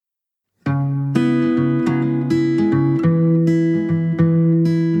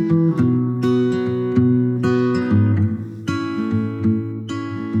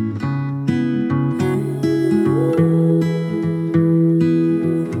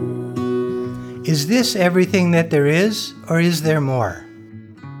Is this everything that there is, or is there more?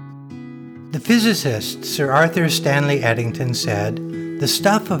 The physicist Sir Arthur Stanley Eddington said, "The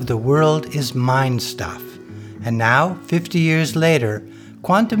stuff of the world is mind stuff." And now, 50 years later,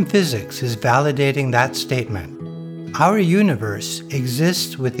 quantum physics is validating that statement. Our universe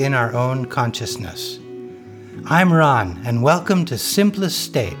exists within our own consciousness. I'm Ron, and welcome to Simplest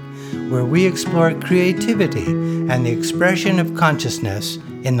State, where we explore creativity and the expression of consciousness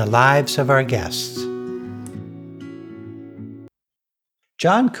in the lives of our guests.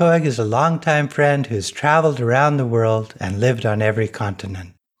 John Cowhig is a longtime friend who's traveled around the world and lived on every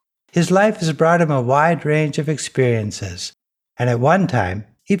continent. His life has brought him a wide range of experiences, and at one time,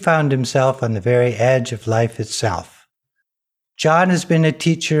 he found himself on the very edge of life itself. John has been a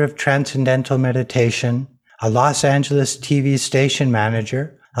teacher of transcendental meditation, a Los Angeles TV station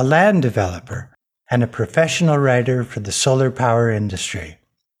manager, a land developer, and a professional writer for the solar power industry.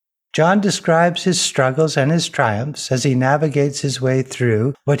 John describes his struggles and his triumphs as he navigates his way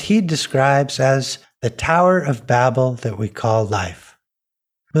through what he describes as the Tower of Babel that we call life.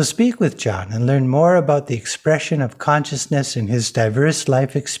 We'll speak with John and learn more about the expression of consciousness in his diverse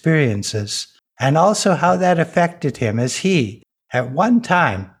life experiences, and also how that affected him as he, at one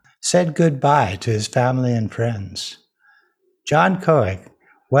time, said goodbye to his family and friends. John Cowhig,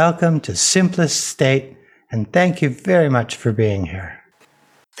 welcome to Simplest State, and thank you very much for being here.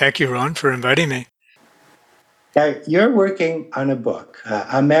 Thank you, Ron, for inviting me. Now, you're working on a book,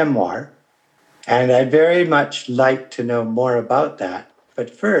 a memoir, and I'd very much like to know more about that. But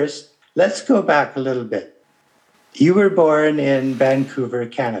first, let's go back a little bit. You were born in Vancouver,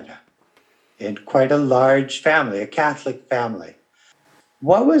 Canada, in quite a large family, a Catholic family.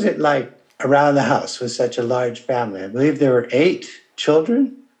 What was it like around the house with such a large family? I believe there were 8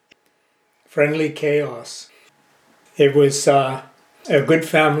 children? Friendly chaos. It was a good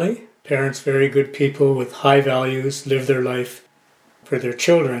family, parents very good people with high values, lived their life for their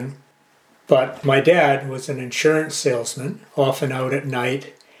children. But my dad was an insurance salesman, often out at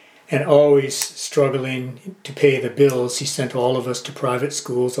night, and always struggling to pay the bills. He sent all of us to private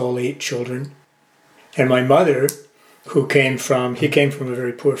schools, all 8 children. And my mother, he came from a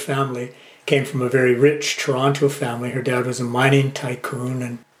very poor family, came from a very rich Toronto family. Her dad was a mining tycoon,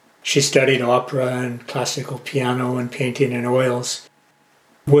 and she studied opera and classical piano and painting and oils.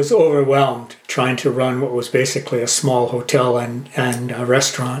 Was overwhelmed trying to run what was basically a small hotel and a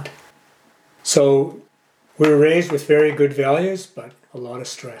restaurant. So we were raised with very good values, but a lot of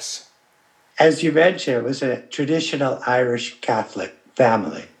stress. As you mentioned, it was a traditional Irish Catholic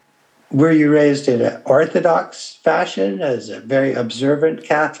family. Were you raised in an Orthodox fashion as a very observant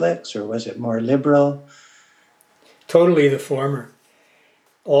Catholics, or was it more liberal? Totally the former.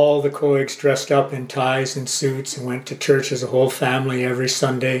 All the Cowhigs dressed up in ties and suits and went to church as a whole family every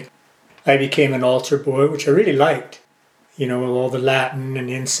Sunday. I became an altar boy, which I really liked. You know, all the Latin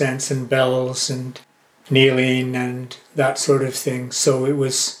and incense and bells and kneeling and that sort of thing. So it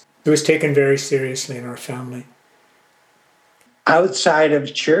was taken very seriously in our family. Outside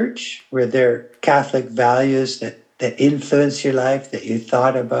of church, were there Catholic values that influenced your life, that you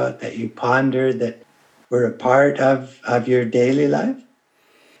thought about, that you pondered, that were a part of your daily life?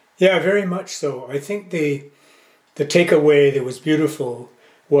 Yeah, very much so. I think the takeaway that was beautiful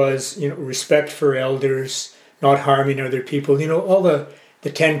was, respect for elders, not harming other people. All the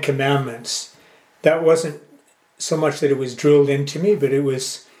 10 Commandments. That wasn't so much that it was drilled into me, but it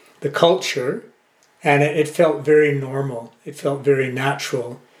was the culture, and it felt very normal. It felt very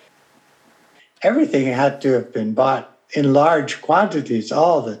natural. Everything had to have been bought in large quantities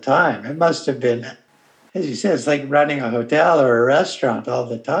all the time. It must have been, as you said, it's like running a hotel or a restaurant all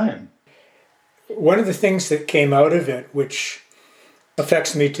the time. One of the things that came out of it, which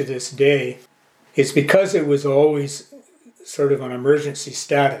affects me to this day, is because it was always sort of on emergency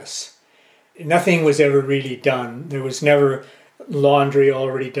status. Nothing was ever really done. There was never laundry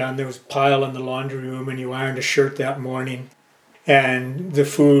already done. There was a pile in the laundry room and you ironed a shirt that morning. And the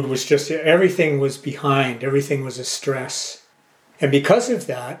food was just, everything was behind. Everything was a stress. And because of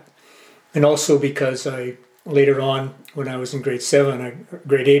that, and also because later on, when I was in grade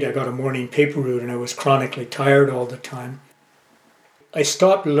 8, I got a morning paper route and I was chronically tired all the time. I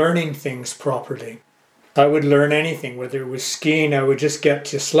stopped learning things properly. I would learn anything, whether it was skiing, I would just get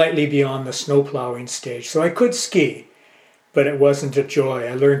to slightly beyond the snow plowing stage. So I could ski, but it wasn't a joy.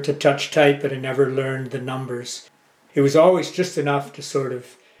 I learned to touch tight, but I never learned the numbers. It was always just enough to sort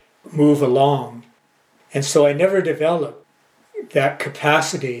of move along. And so I never developed that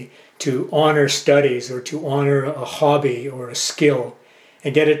capacity to honor studies or to honor a hobby or a skill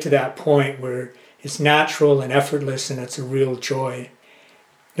and get it to that point where it's natural and effortless and it's a real joy.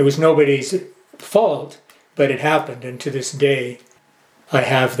 It was nobody's fault, but it happened. And to this day, I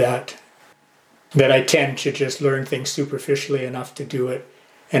have that I tend to just learn things superficially enough to do it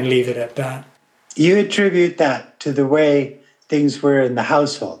and leave it at that. You attribute that to the way things were in the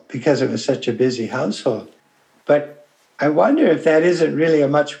household because it was such a busy household. But I wonder if that isn't really a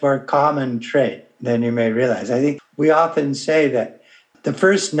much more common trait than you may realize. I think we often say that the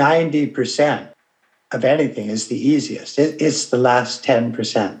first 90% of anything is the easiest. It's the last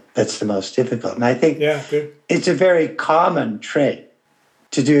 10% that's the most difficult. And I think it's a very common trait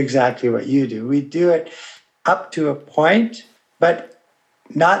to do exactly what you do. We do it up to a point, but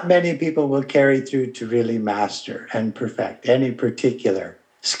not many people will carry through to really master and perfect any particular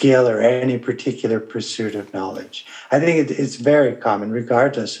skill or any particular pursuit of knowledge. I think it's very common,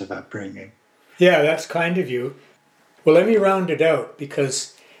 regardless of upbringing. Yeah, that's kind of you. Well, let me round it out,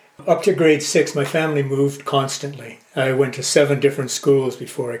 because up to grade 6, my family moved constantly. I went to 7 different schools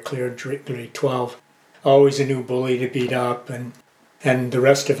before I cleared grade 12. Always a new bully to beat up and the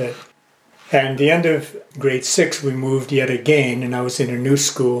rest of it. And the end of grade 6, we moved yet again, and I was in a new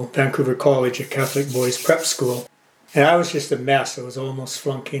school, Vancouver College, a Catholic boys prep school. And I was just a mess. I was almost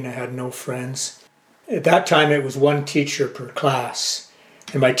flunking. I had no friends. At that time, it was 1 teacher per class.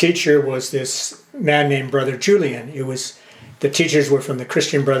 And my teacher was this man named Brother Julian. The teachers were from the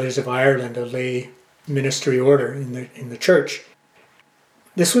Christian Brothers of Ireland, a lay ministry order in the church.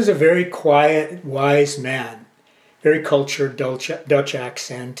 This was a very quiet, wise man, very cultured Dutch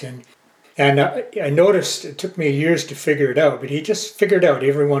accent. And I noticed, it took me years to figure it out, but he just figured out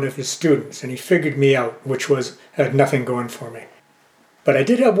every one of his students, and he figured me out, which had nothing going for me. But I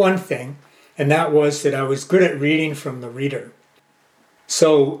did have one thing, and that was that I was good at reading from the reader.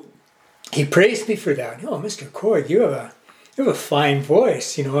 So he praised me for that. Oh, Mr. Cowhig, you have a fine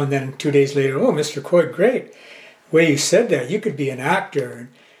voice, and then 2 days later, oh, Mr. Cowhig, great. The way you said that, you could be an actor. And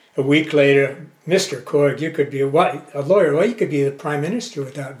a week later, Mr. Cowhig, you could be a lawyer. Well, you could be the prime minister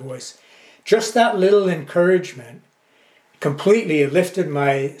with that voice. Just that little encouragement completely lifted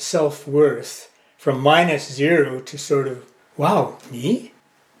my self-worth from -0 to sort of, wow, me?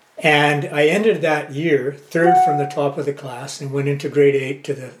 And I ended that year 3rd from the top of the class and went into grade 8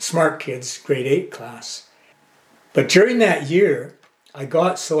 to the smart kids grade 8 class. But during that year, I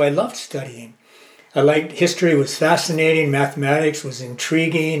loved studying. I liked history, was fascinating, mathematics was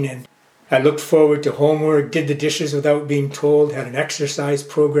intriguing, and I looked forward to homework, did the dishes without being told, had an exercise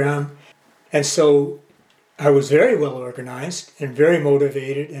program. And so I was very well organized and very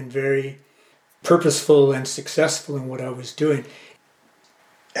motivated and very purposeful and successful in what I was doing.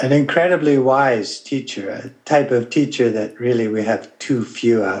 An incredibly wise teacher, a type of teacher that really we have too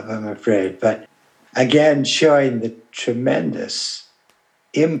few of, I'm afraid. But again, showing the tremendous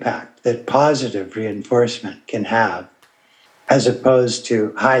impact that positive reinforcement can have, as opposed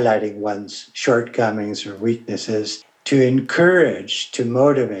to highlighting one's shortcomings or weaknesses. To encourage, to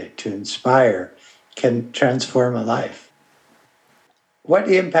motivate, to inspire can transform a life.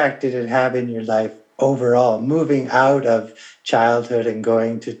 What impact did it have in your life overall, moving out of childhood and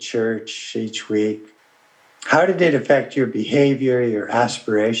going to church each week? How did it affect your behavior, your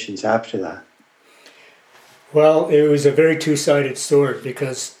aspirations after that? Well, it was a very two-sided sword,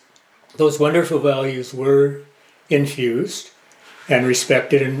 because those wonderful values were infused and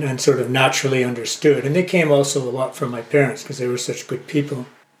respected and sort of naturally understood. And they came also a lot from my parents, because they were such good people.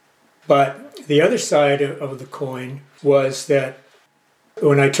 But the other side of the coin was that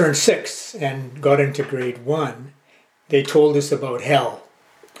when I turned 6 and got into grade 1, they told us about hell.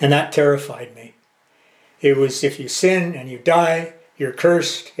 And that terrified me. It was, if you sin and you die, you're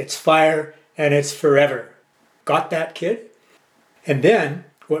cursed, it's fire, and it's forever. Got that, kid? And then,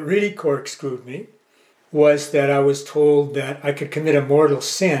 what really corkscrewed me was that I was told that I could commit a mortal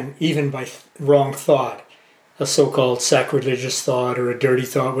sin even by wrong thought, a so-called sacrilegious thought or a dirty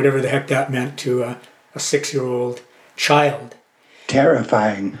thought, whatever the heck that meant to a 6-year-old child.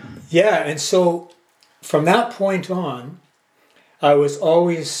 Terrifying. Yeah, and so from that point on, I was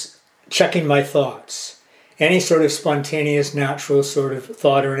always checking my thoughts. Any sort of spontaneous, natural sort of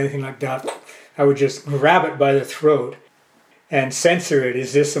thought or anything like that, I would just grab it by the throat and censor it.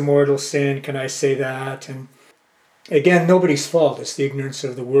 Is this a mortal sin? Can I say that? And again, nobody's fault. It's the ignorance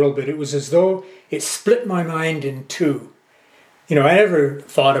of the world, but it was as though it split my mind in two. I never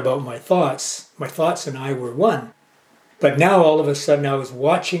thought about my thoughts. My thoughts and I were one. But now all of a sudden I was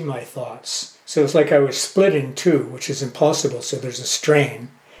watching my thoughts. So it's like I was split in two, which is impossible. So there's a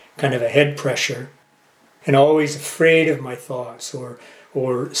strain, kind of a head pressure, and always afraid of my thoughts or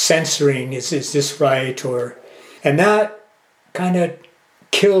censoring, is this right? And that kind of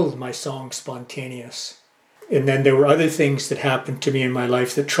killed my song Spontaneous. And then there were other things that happened to me in my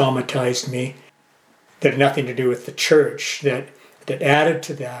life that traumatized me. that had nothing to do with the church that added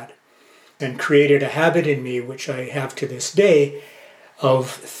to that and created a habit in me, which I have to this day, of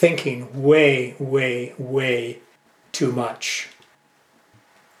thinking way, way, way too much.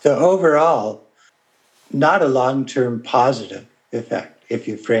 So overall, not a long-term positive effect, if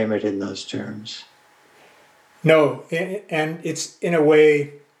you frame it in those terms. No, and it's in a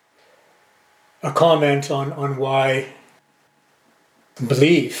way a comment on why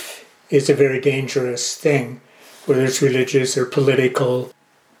belief is a very dangerous thing, whether it's religious or political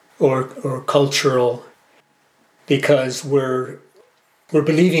or cultural, because we're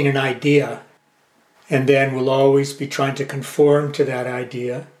believing an idea, and then we'll always be trying to conform to that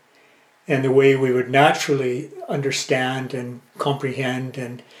idea. And the way we would naturally understand and comprehend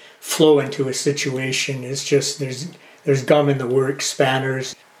and flow into a situation is just there's gum in the works,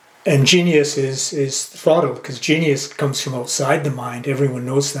 spanners. And genius is throttled, because genius comes from outside the mind. Everyone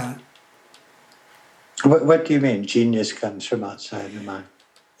knows that. What do you mean, genius comes from outside the mind?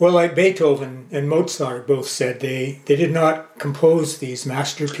 Well, like Beethoven and Mozart both said, they did not compose these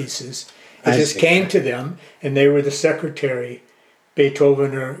masterpieces. It just came to them, and they were the secretary.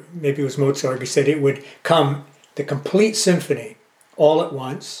 Beethoven, or maybe it was Mozart, he said it would come, the complete symphony, all at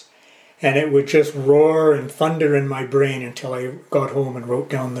once, and it would just roar and thunder in my brain until I got home and wrote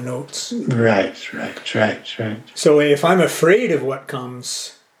down the notes. Right. So if I'm afraid of what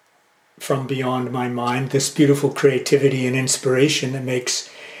comes from beyond my mind, this beautiful creativity and inspiration that makes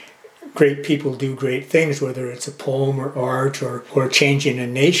great people do great things, whether it's a poem or art or changing a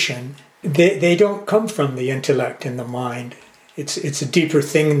nation, they don't come from the intellect and the mind. It's a deeper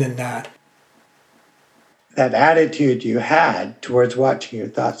thing than that. That attitude you had towards watching your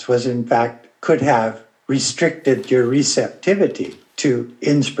thoughts was, in fact, could have restricted your receptivity to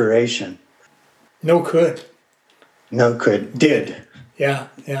inspiration. No could. Did. Yeah.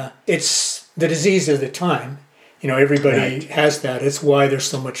 It's the disease of the time. Everybody has that. It's why there's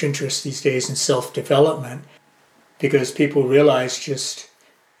so much interest these days in self-development, because people realize just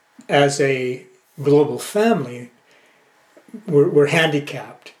as a global family, we're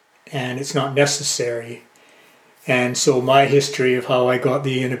handicapped and it's not necessary. And so my history of how I got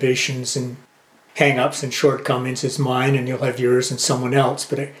the inhibitions and hang-ups and shortcomings is mine, and you'll have yours and someone else.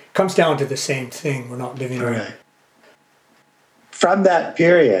 But it comes down to the same thing. We're not living right. From that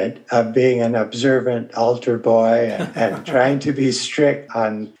period of being an observant altar boy and trying to be strict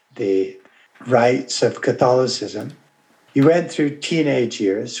on the rites of Catholicism, you went through teenage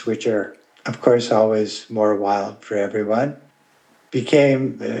years, which are, of course, always more wild for everyone.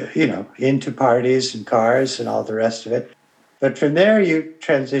 Became, into parties and cars and all the rest of it. But from there, you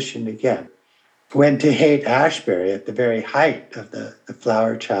transitioned again. Went to Haight-Ashbury at the very height of the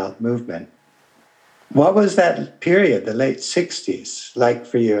Flower Child movement. What was that period, the late 60s, like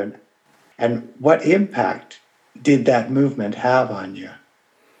for you? And what impact did that movement have on you?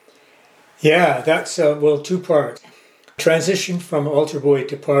 Yeah, that's, two parts. Transition from altar boy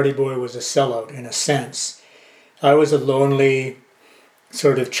to party boy was a sellout, in a sense. I was a lonely,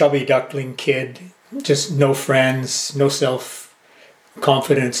 sort of chubby duckling kid, just no friends, no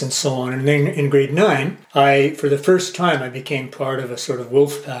self-confidence and so on. And then in grade 9, for the first time, I became part of a sort of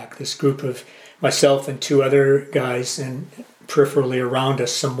wolf pack, this group of myself and 2 other guys, and peripherally around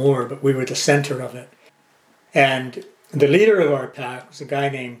us some more, but we were the center of it. And the leader of our pack was a guy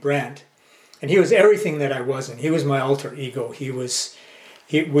named Brent, and he was everything that I wasn't. He was my alter ego. We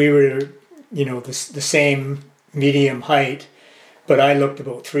were, the same medium height, but I looked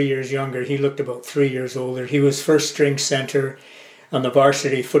about 3 years younger. He looked about 3 years older. He was first string center on the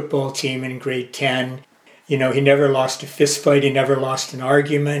varsity football team in grade 10. He never lost a fist fight. He never lost an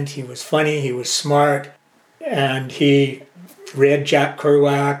argument. He was funny. He was smart. And he read Jack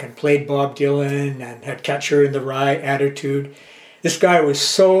Kerouac and played Bob Dylan and had Catcher in the Rye attitude. This guy was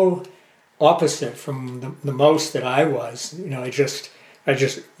so opposite from the most that I was. I just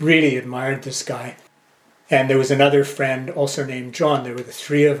really admired this guy. And there was another friend also named John. There were the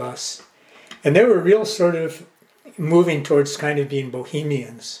 3 of us. And they were real sort of moving towards kind of being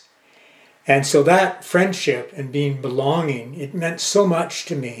bohemians. And so that friendship and being belonging, it meant so much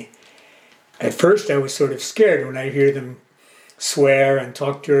to me. At first I was sort of scared when I hear them swear and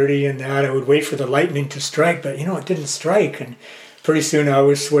talk dirty and that. I would wait for the lightning to strike, but it didn't strike. And pretty soon I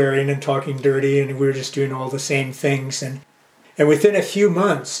was swearing and talking dirty, and we were just doing all the same things. And within a few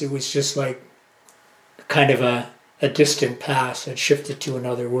months, it was just like kind of a distant past. I'd shifted to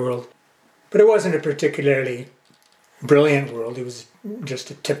another world. But it wasn't a particularly brilliant world. It was just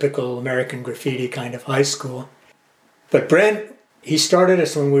a typical American graffiti kind of high school. But Brent, he started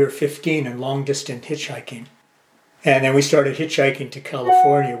us when we were 15 in long-distance hitchhiking. And then we started hitchhiking to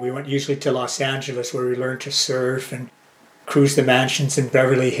California. We went usually to Los Angeles, where we learned to surf and cruise the mansions in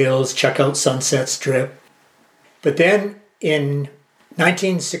Beverly Hills, check out Sunset Strip. But then in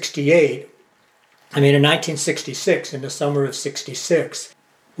 1966, in the summer of 66,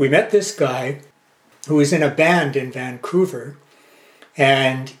 we met this guy who was in a band in Vancouver,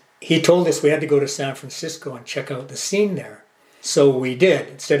 and he told us we had to go to San Francisco and check out the scene there. So we did.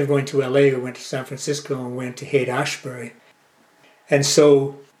 Instead of going to LA, we went to San Francisco and went to Haight-Ashbury. And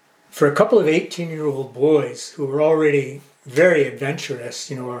so for a couple of 18-year-old boys who were already very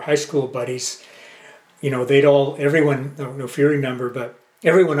adventurous, our high school buddies, everyone, I don't know if you remember, but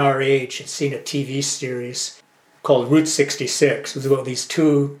everyone our age had seen a TV series called Route 66. It was about these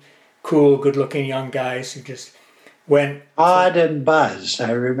two cool, good-looking young guys who just went... Todd and Buzz,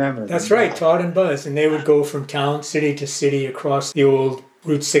 I remember. That's right, Todd and Buzz. And they would go from town, city to city across the old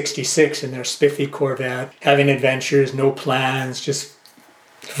Route 66 in their spiffy Corvette, having adventures, no plans, just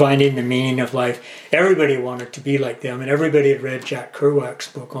finding the meaning of life. Everybody wanted to be like them, and everybody had read Jack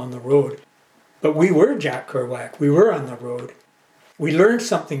Kerouac's book On the Road. But we were Jack Kerouac. We were on the road. We learned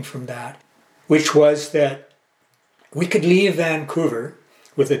something from that, which was that we could leave Vancouver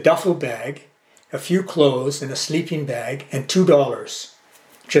with a duffel bag, a few clothes, and a sleeping bag, and $2.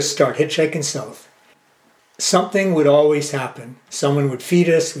 Just start hitchhiking south. Something would always happen. Someone would feed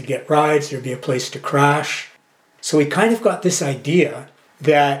us, we'd get rides, there'd be a place to crash. So we kind of got this idea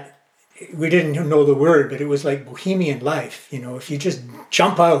that we didn't know the word, but it was like bohemian life. If you just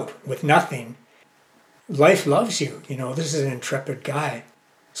jump out with nothing, life loves you. This is an intrepid guy.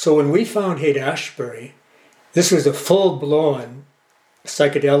 So when we found Haight-Ashbury, this was a full-blown,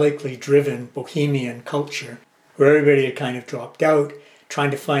 psychedelically driven bohemian culture where everybody had kind of dropped out, trying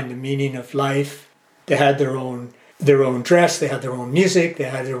to find the meaning of life. They had their own dress, they had their own music, they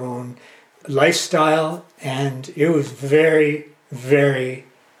had their own lifestyle, and it was very, very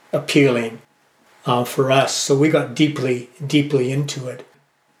appealing for us. So we got deeply, deeply into it.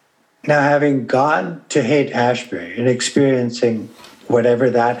 Now, having gone to Haight-Ashbury and experiencing whatever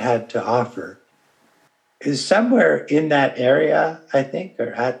that had to offer, is somewhere in that area, I think,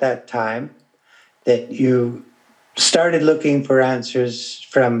 or at that time, that you started looking for answers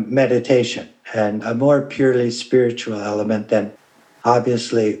from meditation and a more purely spiritual element than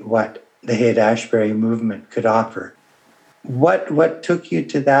obviously what the Haight-Ashbury movement could offer. What took you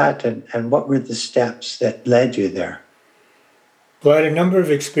to that, and what were the steps that led you there? Well, I had a number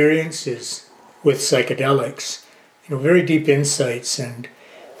of experiences with psychedelics, very deep insights and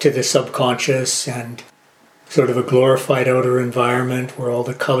to the subconscious, and sort of a glorified outer environment where all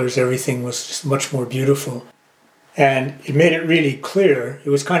the colors, everything was just much more beautiful. And it made it really clear, it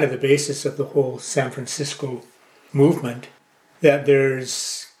was kind of the basis of the whole San Francisco movement, that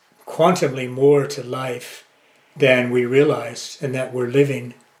there's quantumly more to life than we realized and that we're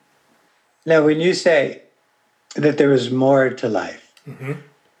living. Now, when you say that there was more to life,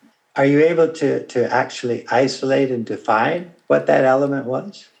 are you able to actually isolate and define what that element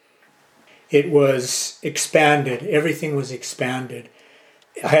was? It was expanded. Everything was expanded.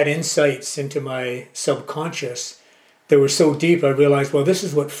 I had insights into my subconscious that were so deep, I realized, well, this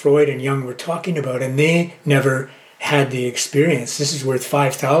is what Freud and Jung were talking about, and they never had the experience. This is worth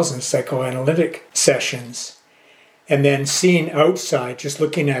 5,000 psychoanalytic sessions. And then seeing outside, just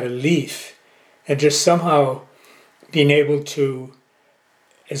looking at a leaf, and just somehow being able to,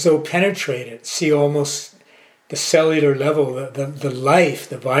 as though penetrate it, see almost the cellular level, the life,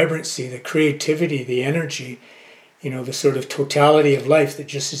 the vibrancy, the creativity, the energy, the sort of totality of life that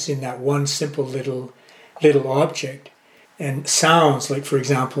just is in that one simple little object. And sounds, like for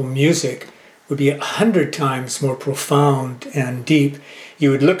example, music, would be 100 times more profound and deep.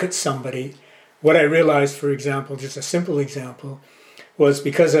 You would look at somebody. What I realized, for example, just a simple example, was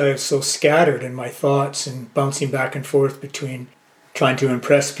because I was so scattered in my thoughts and bouncing back and forth between trying to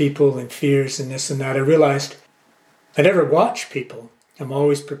impress people and fears and this and that, I realized I never watch people. I'm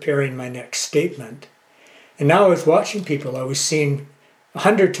always preparing my next statement. And now I was watching people, I was seeing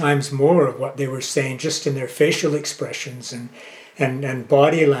 100 times more of what they were saying just in their facial expressions and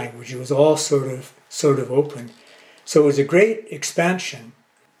body language. It was all sort of open. So it was a great expansion.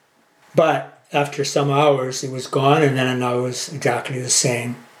 But after some hours, it was gone, and then I was exactly the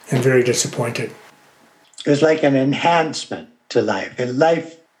same and very disappointed. It was like an enhancement to life. And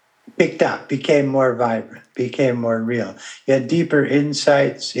life picked up, became more vibrant, became more real. You had deeper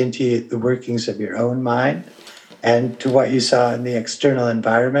insights into the workings of your own mind and to what you saw in the external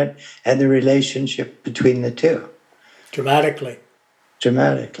environment and the relationship between the two. Dramatically.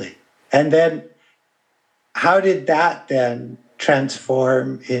 And then how did that then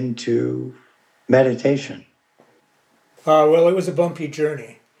transform into meditation? Well, it was a bumpy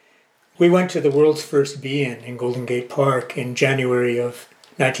journey. We went to the world's first be-in Golden Gate Park in January of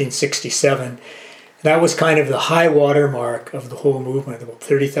 1967. That was kind of the high water mark of the whole movement. About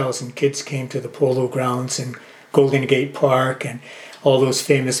 30,000 kids came to the polo grounds in Golden Gate Park, and all those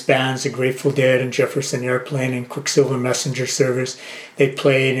famous bands, the Grateful Dead and Jefferson Airplane and Quicksilver Messenger Service, they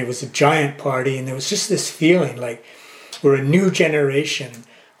played. It was a giant party, and there was just this feeling like we're a new generation.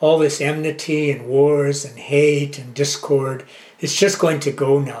 All this enmity and wars and hate and discord, it's just going to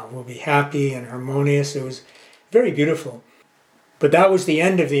go now. We'll be happy and harmonious. It was very beautiful. But that was the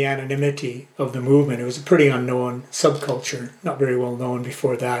end of the anonymity of the movement. It was a pretty unknown subculture, not very well known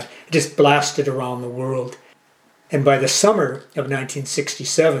before that. It just blasted around the world. And by the summer of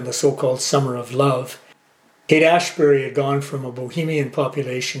 1967, the so-called Summer of Love, Haight-Ashbury had gone from a bohemian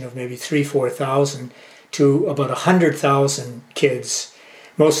population of maybe 3,000-4,000 to about 100,000 kids,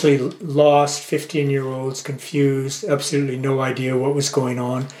 mostly lost, 15-year-olds, confused, absolutely no idea what was going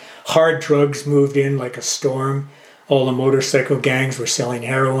on. Hard drugs moved in like a storm. All the motorcycle gangs were selling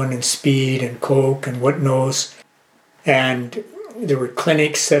heroin and speed and coke and what knows. And there were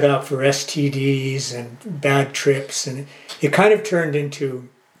clinics set up for STDs and bad trips. And it kind of turned into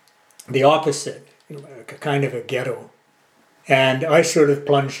the opposite, like a kind of a ghetto. And I sort of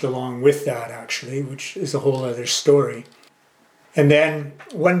plunged along with that, actually, which is a whole other story. And then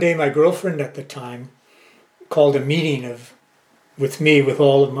one day my girlfriend at the time called a meeting with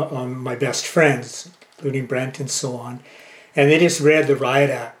all of my best friends, including Brent and so on. And they just read the riot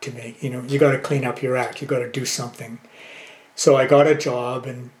act to me. You got to clean up your act. You got to do something. So I got a job,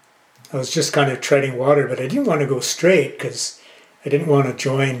 and I was just kind of treading water, but I didn't want to go straight because I didn't want to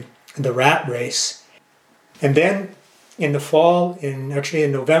join the rat race. And then in the fall, in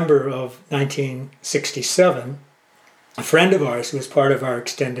November of 1967, a friend of ours who was part of our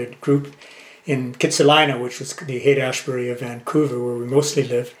extended group in Kitsilano, which was the Haight-Ashbury of Vancouver, where we mostly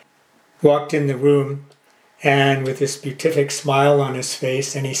lived, walked in the room and with this beatific smile on his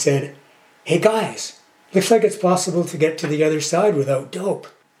face, and he said, "Hey guys, looks like it's possible to get to the other side without dope,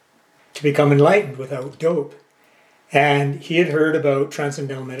 to become enlightened without dope." And he had heard about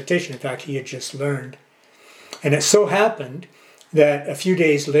transcendental meditation. In fact, he had just learned. And it so happened that a few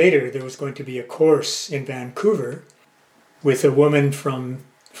days later, there was going to be a course in Vancouver with a woman from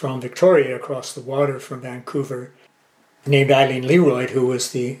Victoria across the water from Vancouver named Eileen Leroyd, who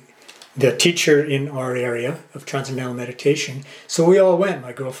was the teacher in our area of transcendental meditation. So we all went,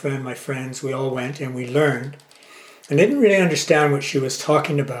 my girlfriend, my friends, we all went and we learned. And I didn't really understand what she was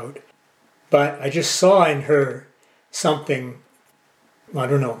talking about, but I just saw in her something,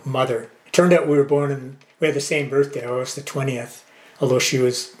 mother. It turned out we had the same birthday. I was the 20th, although she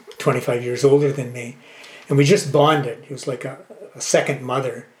was 25 years older than me. And we just bonded. It was like a second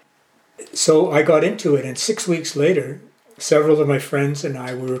mother. So I got into it, and 6 weeks later, several of my friends and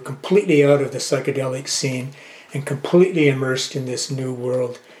I, we were completely out of the psychedelic scene and completely immersed in this new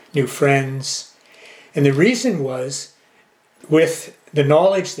world, new friends. And the reason was, with the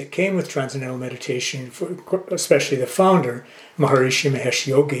knowledge that came with transcendental meditation, especially the founder, Maharishi Mahesh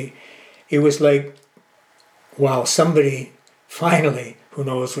Yogi, it was like, wow, somebody finally who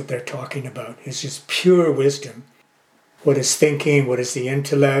knows what they're talking about. It's just pure wisdom. What is thinking, what is the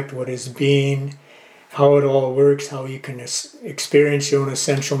intellect, what is being, how it all works, how you can experience your own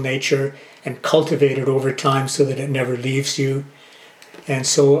essential nature and cultivate it over time so that it never leaves you. And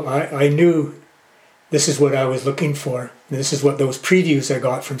so I knew this is what I was looking for. This is what those previews I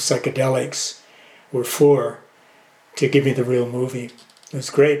got from psychedelics were for, to give me the real movie. It was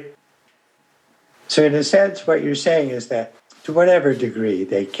great. So in a sense, what you're saying is that to whatever degree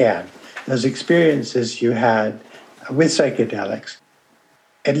they can, those experiences you had with psychedelics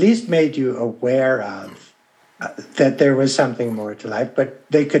at least made you aware of that there was something more to life, but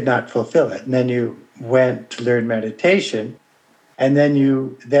they could not fulfill it. And then you went to learn meditation, and then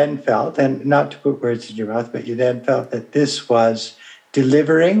you then felt, and not to put words in your mouth, but you then felt that this was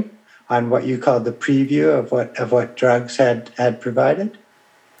delivering on what you called the preview of what drugs had provided?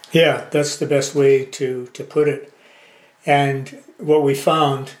 Yeah, that's the best way to put it. And what we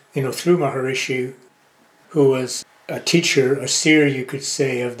found, through Maharishi, who was a teacher, a seer, you could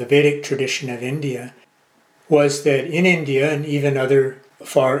say, of the Vedic tradition of India, was that in India and even other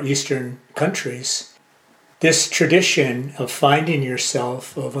far eastern countries, this tradition of finding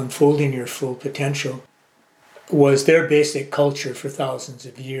yourself, of unfolding your full potential, was their basic culture for thousands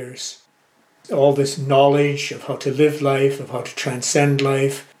of years. All this knowledge of how to live life, of how to transcend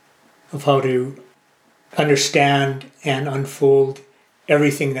life, of how to understand and unfold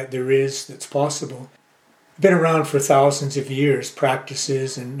everything that there is that's possible. Been around for thousands of years,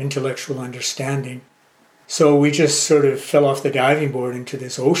 practices and intellectual understanding. So we just sort of fell off the diving board into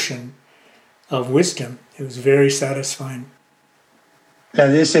this ocean of wisdom. It was very satisfying. Now,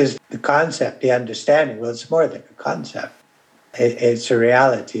 this is the concept, the understanding. Well, it's more than a concept. It's a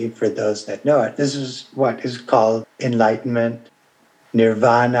reality for those that know it. This is what is called enlightenment,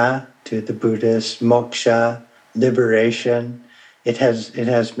 nirvana to the Buddhists, moksha, liberation. It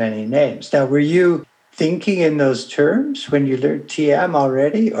has many names. Now, were you thinking in those terms when you learned TM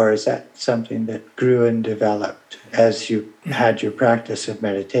already, or is that something that grew and developed as you had your practice of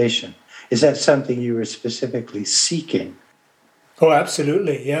meditation? Is that something you were specifically seeking? Oh,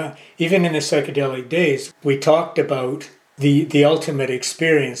 absolutely, yeah. Even in the psychedelic days, we talked about the ultimate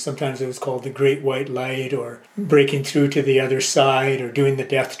experience. Sometimes it was called the Great White Light, or breaking through to the other side, or doing the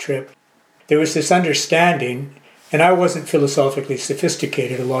death trip. There was this understanding, and I wasn't philosophically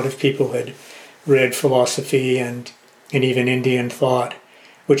sophisticated. A lot of people had read philosophy and even Indian thought,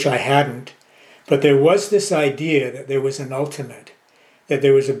 which I hadn't. But there was this idea that there was an ultimate, that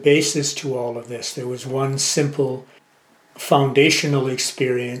there was a basis to all of this. There was one simple foundational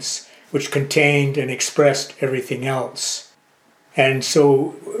experience which contained and expressed everything else. And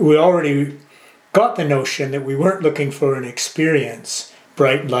so we already got the notion that we weren't looking for an experience,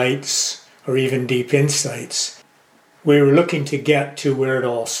 bright lights, or even deep insights. We were looking to get to where it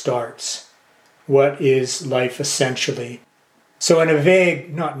all starts. What is life essentially? So in a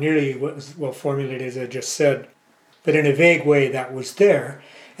vague, not nearly what was well formulated as I just said, but in a vague way that was there.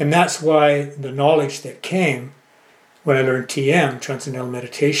 And that's why the knowledge that came when I learned TM, Transcendental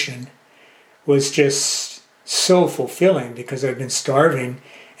Meditation, was just so fulfilling, because I'd been starving,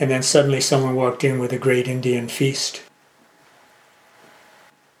 and then suddenly someone walked in with a great Indian feast.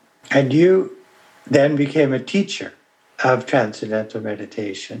 And you then became a teacher of Transcendental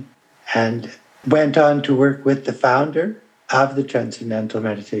Meditation and went on to work with the founder of the Transcendental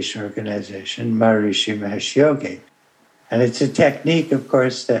Meditation Organization, Maharishi Mahesh Yogi. And it's a technique, of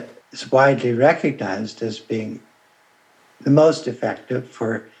course, that is widely recognized as being the most effective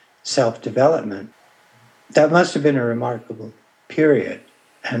for self-development. That must have been a remarkable period.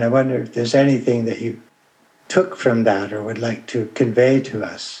 And I wonder if there's anything that you took from that or would like to convey to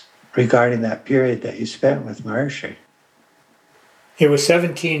us regarding that period that you spent with Maharishi. It was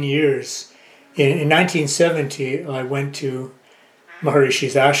 17 years. In 1970, I went to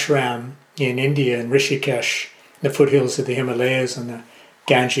Maharishi's ashram in India, in Rishikesh, the foothills of the Himalayas on the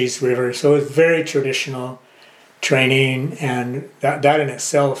Ganges River. So it was very traditional training, and that in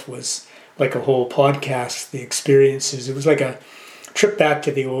itself was like a whole podcast, the experiences. It was like a trip back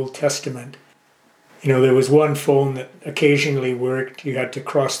to the Old Testament. You know, there was one phone that occasionally worked. You had to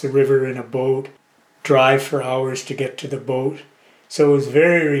cross the river in a boat, drive for hours to get to the boat. So it was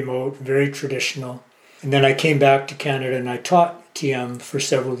very remote, very traditional. And then I came back to Canada and I taught TM for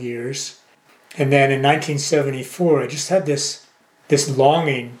several years. And then in 1974, I just had this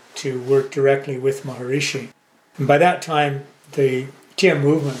longing to work directly with Maharishi. And by that time, the TM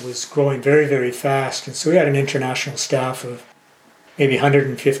movement was growing very, very fast. And so we had an international staff of maybe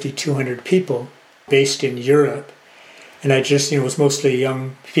 150, 200 people based in Europe. And I just, was mostly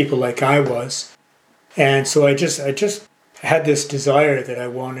young people like I was. And so I just had this desire that I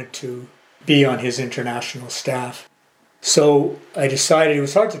wanted to be on his international staff. So I decided, it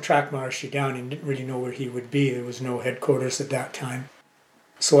was hard to track Maharishi down and didn't really know where he would be. There was no headquarters at that time.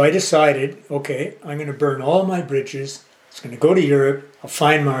 So I decided, okay, I'm going to burn all my bridges. I was going to go to Europe. I'll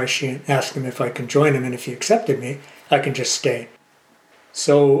find Maharishi and ask him if I can join him. And if he accepted me, I can just stay.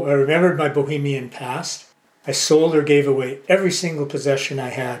 So I remembered my bohemian past. I sold or gave away every single possession I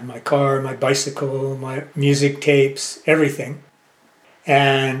had, my car, my bicycle, my music tapes, everything.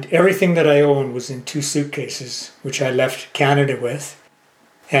 And everything that I owned was in 2 suitcases, which I left Canada with.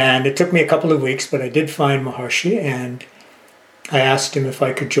 And it took me a couple of weeks, but I did find Maharishi, and I asked him if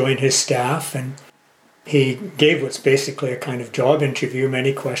I could join his staff, and he gave what's basically a kind of job interview,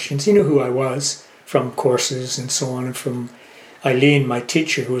 many questions. He knew who I was from courses and so on, and from Eileen, my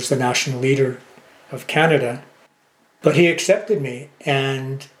teacher, who was the national leader of Canada. But he accepted me,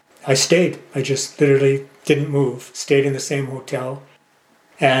 and I stayed. I just literally didn't move, stayed in the same hotel,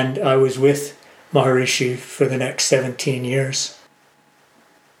 and I was with Maharishi for the next 17 years.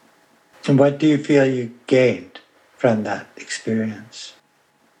 And what do you feel you gained from that experience?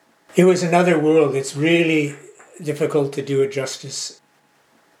 It was another world. It's really difficult to do it justice.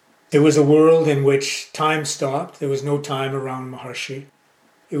 It was a world in which time stopped. There was no time around Maharishi.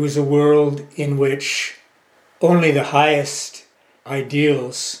 It was a world in which only the highest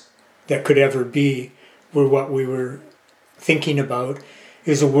ideals that could ever be were what we were thinking about.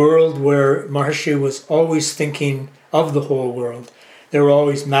 It was a world where Maharishi was always thinking of the whole world. there were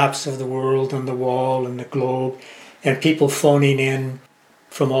always maps of the world on the wall and the globe, and people phoning in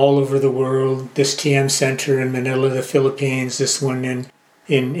from all over the world. This TM center in Manila, the Philippines, this one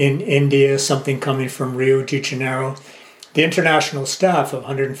in India, something coming from Rio de Janeiro. The international staff of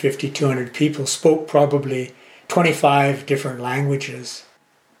 150, 200 people spoke probably 25 different languages.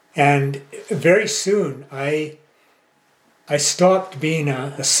 And very soon I stopped being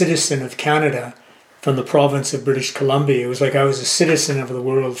a citizen of Canada from the province of British Columbia. It was like I was a citizen of the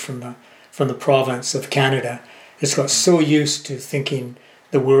world from the province of Canada. I just got so used to thinking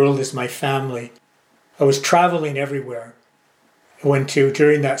the world is my family. I was traveling everywhere.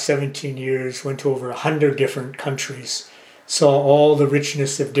 During that 17 years, went to over 100 different countries, saw all the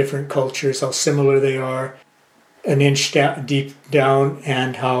richness of different cultures, how similar they are, an inch deep down,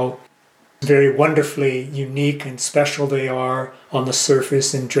 and how very wonderfully unique and special they are on the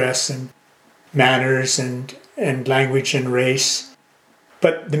surface in dress and manners and language and race.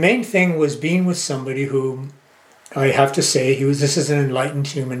 But the main thing was being with somebody who, I have to say, this is an enlightened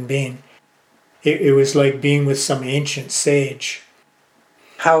human being. It was like being with some ancient sage.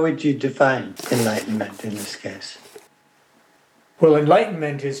 How would you define enlightenment in this case? Well,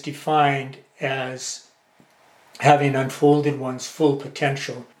 enlightenment is defined as having unfolded one's full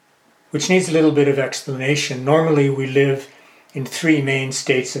potential, which needs a little bit of explanation. Normally, we live in three main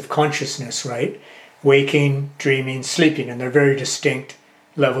states of consciousness, right? Waking, dreaming, sleeping, and they're very distinct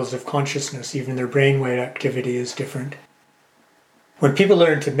levels of consciousness. Even their brainwave activity is different. When people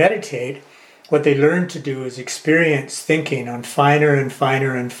learn to meditate, what they learn to do is experience thinking on finer and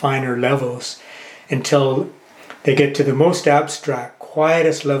finer and finer levels until they get to the most abstract,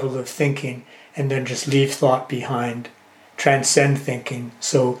 quietest level of thinking, and then just leave thought behind, transcend thinking.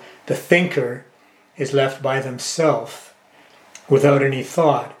 So the thinker is left by themselves without any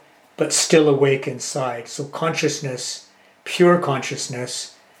thought, but still awake inside. So consciousness, pure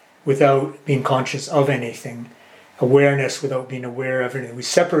consciousness, without being conscious of anything. Awareness without being aware of anything. We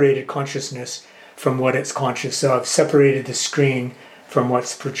separated consciousness from what it's conscious of, separated the screen from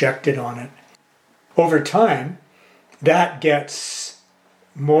what's projected on it. Over time, that gets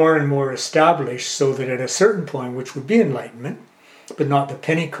more and more established so that at a certain point, which would be enlightenment, but not the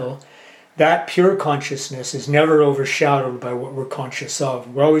pinnacle, that pure consciousness is never overshadowed by what we're conscious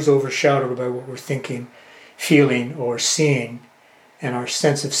of. We're always overshadowed by what we're thinking, feeling, or seeing, and our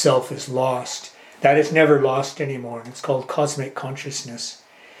sense of self is lost. That is never lost anymore, and it's called cosmic consciousness.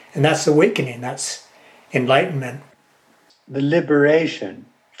 And that's awakening, that's enlightenment. The liberation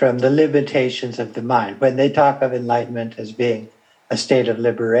from the limitations of the mind. When they talk of enlightenment as being a state of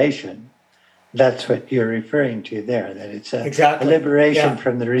liberation, that's what you're referring to there, that it's a liberation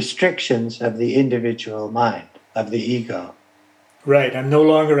from the restrictions of the individual mind, of the ego. Right, I'm no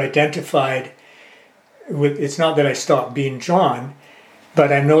longer identified with, it's not that I stopped being John,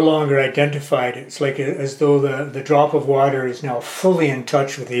 but I'm no longer identified. It's like as though the drop of water is now fully in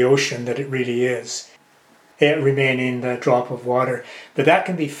touch with the ocean that it really is, it remaining the drop of water. But that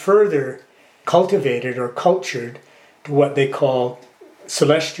can be further cultivated or cultured to what they call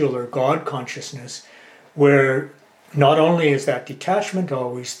celestial or God consciousness, where not only is that detachment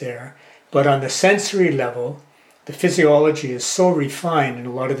always there, but on the sensory level, the physiology is so refined, and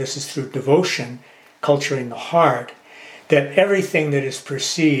a lot of this is through devotion, culturing the heart, that everything that is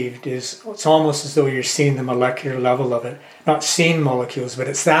perceived it's almost as though you're seeing the molecular level of it. Not seeing molecules, but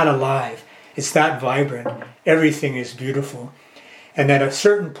it's that alive, it's that vibrant, everything is beautiful. And then a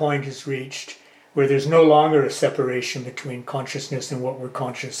certain point is reached where there's no longer a separation between consciousness and what we're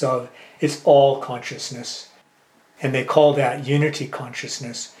conscious of. It's all consciousness. And they call that unity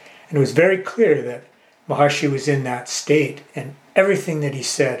consciousness. And it was very clear that Maharishi was in that state, and everything that he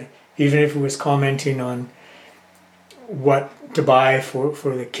said, even if it was commenting on what to buy for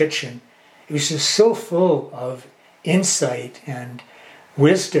the kitchen, it was just so full of insight and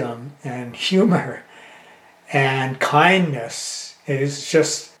wisdom and humor and kindness. It is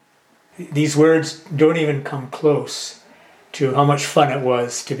just, these words don't even come close to how much fun it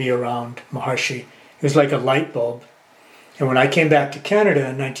was to be around Maharishi. It was like a light bulb. And when I came back to Canada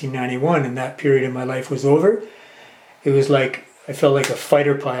in 1991 and that period of my life was over, it was like I felt like a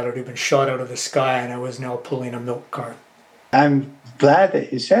fighter pilot who'd been shot out of the sky and I was now pulling a milk cart. I'm glad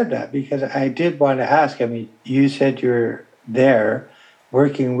that you said that, because I did want to ask. I mean, you said you're there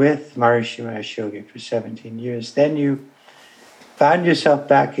working with Maharishi Mahesh Yogi for 17 years. Then you found yourself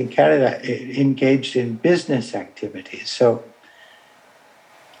back in Canada engaged in business activities. So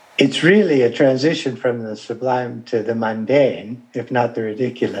it's really a transition from the sublime to the mundane, if not the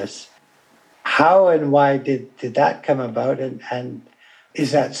ridiculous. How and why did that come about? And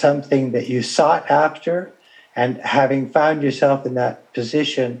is that something that you sought after? And having found yourself in that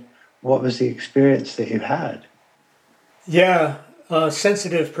position, what was the experience that you had? Yeah, a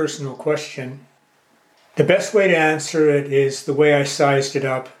sensitive personal question. The best way to answer it is the way I sized it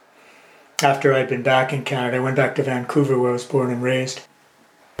up after I'd been back in Canada. I went back to Vancouver where I was born and raised.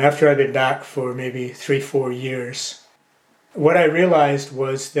 After I'd been back for maybe 3-4 years, what I realized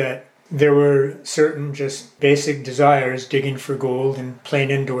was that there were certain just basic desires, digging for gold and playing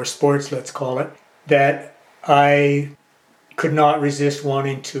indoor sports, let's call it, that I could not resist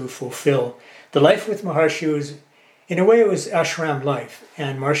wanting to fulfill. The life with Maharshi was, in a way, it was ashram life,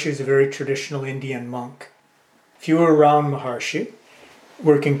 and Maharshi is a very traditional Indian monk. If you were around Maharshi,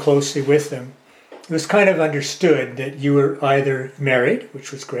 working closely with him, it was kind of understood that you were either married,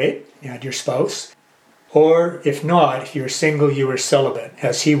 which was great, you had your spouse, or if not, if you were single, you were celibate,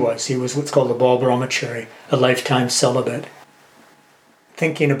 as he was. He was what's called a Bal Brahmachari, a lifetime celibate.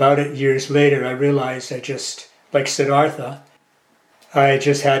 Thinking about it years later, I realized like Siddhartha, I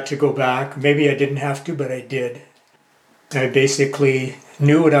just had to go back. Maybe I didn't have to, but I did. I basically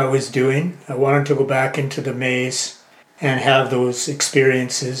knew what I was doing. I wanted to go back into the maze and have those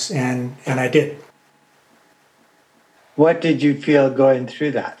experiences, and I did. What did you feel going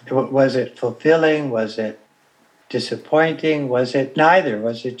through that? Was it fulfilling? Was it disappointing? Was it neither?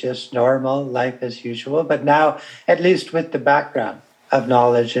 Was it just normal, life as usual? But now, at least with the background of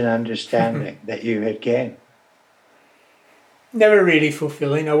knowledge and understanding that you had gained. Never really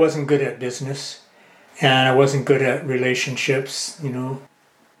fulfilling. I wasn't good at business, and I wasn't good at relationships,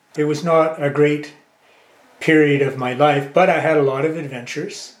 It was not a great period of my life, but I had a lot of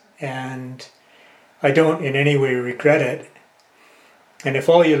adventures, and I don't in any way regret it. And if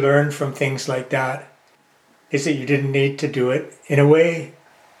all you learn from things like that is that you didn't need to do it, in a way,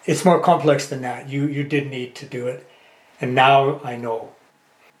 it's more complex than that. You did need to do it, and now I know.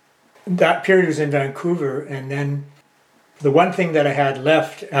 That period was in Vancouver, and then the one thing that I had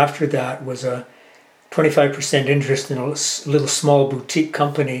left after that was a 25% interest in a little small boutique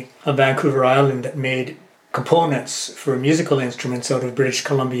company on Vancouver Island that made components for musical instruments out of British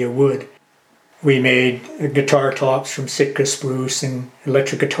Columbia wood. We made guitar tops from Sitka spruce and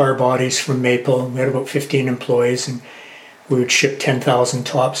electric guitar bodies from maple. We had about 15 employees, and we would ship 10,000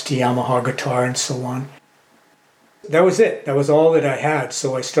 tops to Yamaha Guitar and so on. That was it. That was all that I had.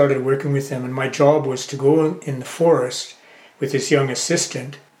 So I started working with him, and my job was to go in the forest with this young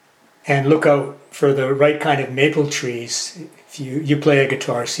assistant and look out for the right kind of maple trees. If you play a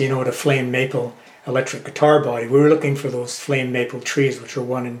guitar, so you know what a flame maple electric guitar body. We were looking for those flame maple trees, which are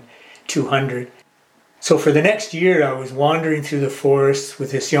 1 in 200. So for the next year, I was wandering through the forest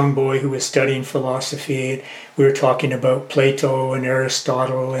with this young boy who was studying philosophy. We were talking about Plato and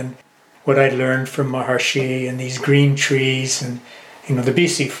Aristotle and what I'd learned from Maharshi and these green trees. And, the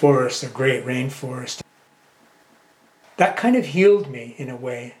BC forests are great rainforests. That kind of healed me in a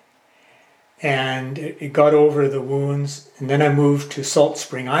way. And it got over the wounds. And then I moved to Salt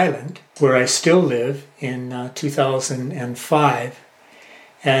Spring Island, where I still live, in 2005.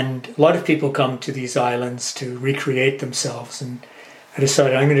 And a lot of people come to these islands to recreate themselves. And I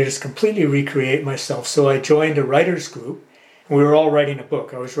decided I'm going to just completely recreate myself. So I joined a writer's group. And we were all writing a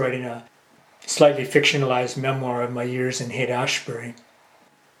book. I was writing a slightly fictionalized memoir of my years in Haight-Ashbury.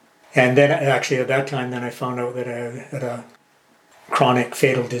 And then actually at that time, then I found out that I had a chronic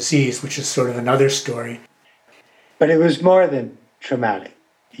fatal disease, which is sort of another story. But it was more than traumatic.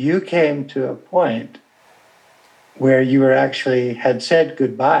 You came to a point where you had said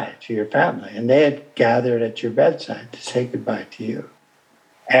goodbye to your family, and they had gathered at your bedside to say goodbye to you.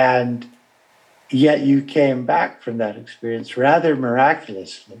 And yet you came back from that experience rather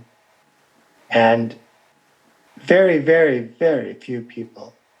miraculously. And very, very, very few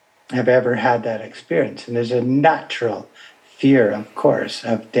people have ever had that experience. And there's a natural fear, of course,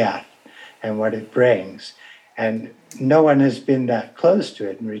 of death and what it brings. And no one has been that close to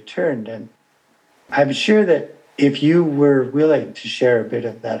it and returned. And I'm sure that if you were willing to share a bit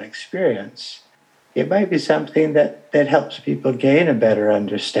of that experience, it might be something that helps people gain a better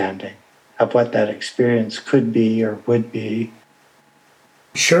understanding of what that experience could be or would be.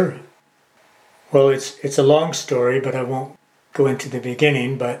 Sure. Well, it's a long story, but I won't go into the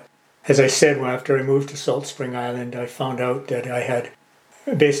beginning. But as I said, after I moved to Salt Spring Island, I found out that I had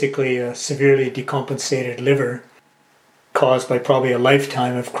basically a severely decompensated liver caused by probably a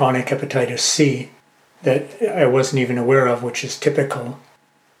lifetime of chronic hepatitis C that I wasn't even aware of, which is typical.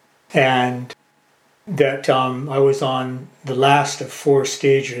 And that I was on the last of 4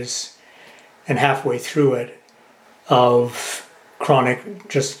 stages and halfway through it of chronic,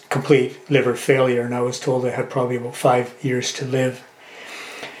 just complete liver failure. And I was told I had probably about 5 years to live.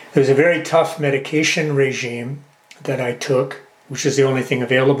 There was a very tough medication regime that I took, which was the only thing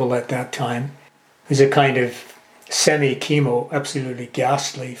available at that time. It was a kind of semi-chemo, absolutely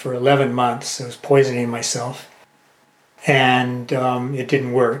ghastly, for 11 months. I was poisoning myself, and it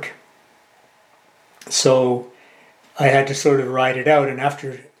didn't work. So I had to sort of ride it out, and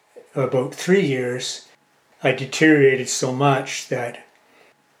after about 3 years, I deteriorated so much that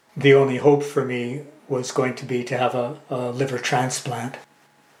the only hope for me was going to be to have a liver transplant.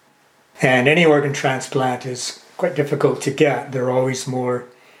 And any organ transplant is quite difficult to get. There are always more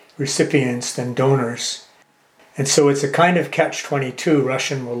recipients than donors. And so it's a kind of catch-22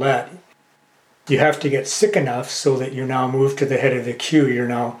 Russian roulette. You have to get sick enough so that you now move to the head of the queue. You're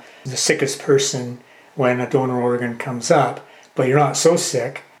now the sickest person when a donor organ comes up, but you're not so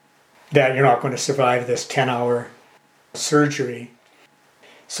sick that you're not going to survive this 10-hour surgery.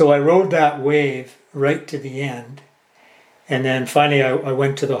 So I rode that wave right to the end. And then finally I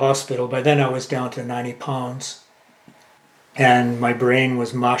went to the hospital. By then I was down to 90 pounds. And my brain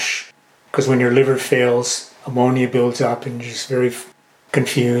was mush, because when your liver fails, ammonia builds up and you're just very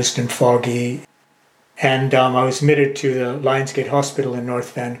confused and foggy. And I was admitted to the Lionsgate Hospital in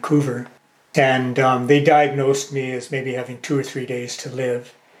North Vancouver. And they diagnosed me as maybe having 2 or 3 days to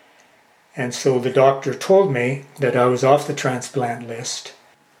live. And so the doctor told me that I was off the transplant list.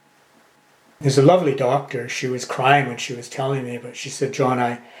 There's a lovely doctor. She was crying when she was telling me, but she said, "John,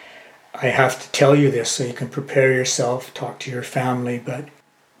 I have to tell you this so you can prepare yourself, talk to your family, but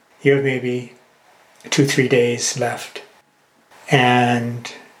you have maybe 2, 3 days left."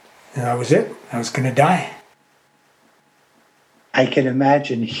 And that was it. I was going to die. I can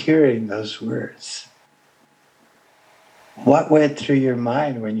imagine hearing those words. What went through your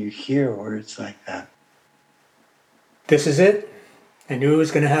mind when you hear words like that? This is it. I knew it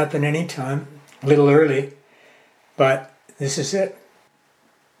was going to happen anytime, a little early, but this is it.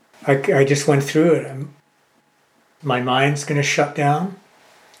 I just went through it. My mind's going to shut down.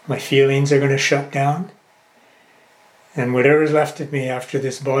 My feelings are going to shut down. And whatever's left of me after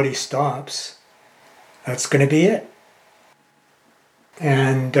this body stops, that's going to be it.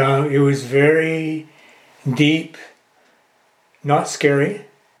 And it was very deep, not scary.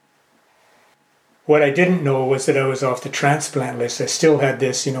 What I didn't know was that I was off the transplant list. I still had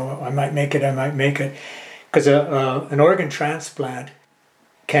this, I might make it. Because an organ transplant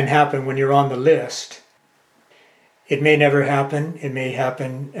can happen when you're on the list. It may never happen. It may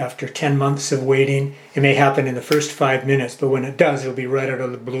happen after 10 months of waiting. It may happen in the first 5 minutes, but when it does, it'll be right out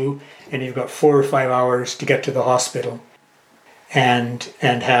of the blue, and you've got 4 or 5 hours to get to the hospital and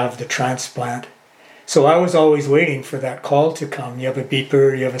have the transplant. So I was always waiting for that call to come. You have a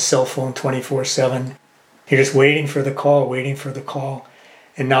beeper, you have a cell phone 24/7. You're just waiting for the call.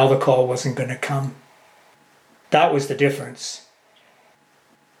 And now the call wasn't going to come. That was the difference.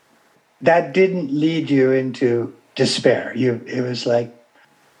 That didn't lead you into despair. It was like,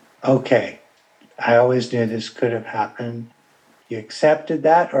 okay, I always knew this could have happened. You accepted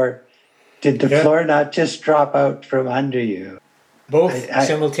that, or did the floor not just drop out from under you? Both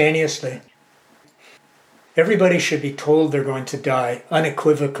simultaneously. Everybody should be told they're going to die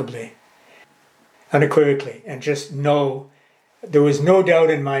unequivocally, and just know. There was no doubt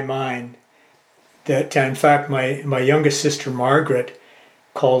in my mind that, in fact, my youngest sister Margaret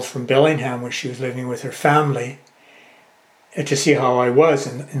called from Bellingham when she was living with her family to see how I was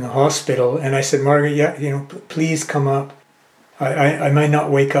in the hospital. And I said, "Margaret, please come up. I might not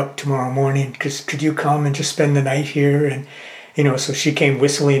wake up tomorrow morning. Could you come and just spend the night here?" And so she came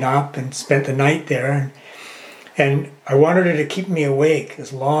whistling up and spent the night there. And I wanted her to keep me awake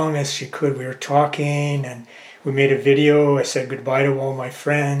as long as she could. We were talking and we made a video. I said goodbye to all my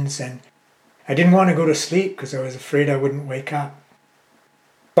friends, and I didn't want to go to sleep because I was afraid I wouldn't wake up.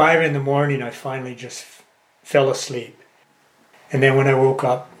 5 a.m, I finally just fell asleep. And then when I woke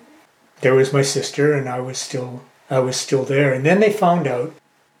up, there was my sister, and I was still there. And then they found out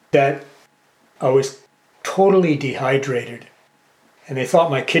that I was totally dehydrated, and they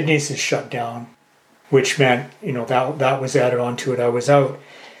thought my kidneys had shut down, which meant, that was added onto it. I was out.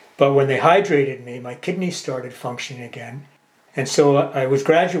 But when they hydrated me, my kidneys started functioning again. And so I was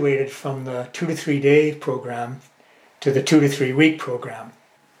graduated from the 2 to 3 day program to the 2 to 3 week program.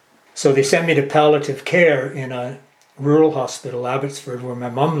 So they sent me to palliative care in a rural hospital, Abbotsford, where my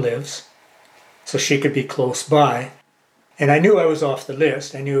mum lives, so she could be close by. And I knew I was off the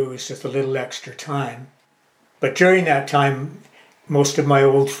list. I knew it was just a little extra time. But during that time, most of my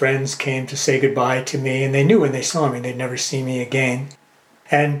old friends came to say goodbye to me, and they knew when they saw me they'd never see me again.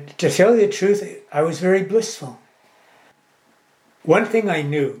 And to tell you the truth, I was very blissful. One thing I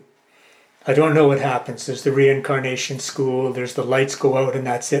knew I don't know what happens. There's the reincarnation school, there's the lights go out and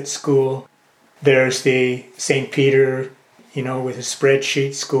that's it school, there's the St. Peter, with his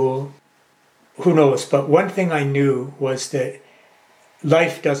spreadsheet school. Who knows? But one thing I knew was that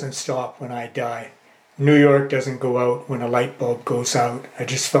life doesn't stop when I die. New York doesn't go out when a light bulb goes out. I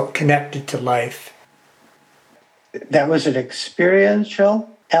just felt connected to life. That was an experiential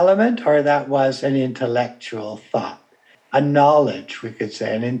element, or that was an intellectual thought? A knowledge, we could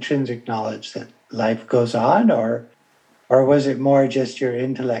say, an intrinsic knowledge that life goes on, or was it more just your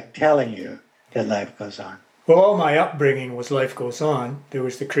intellect telling you that life goes on? Well, all my upbringing was life goes on. There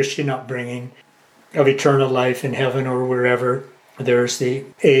was the Christian upbringing of eternal life in heaven or wherever. There's the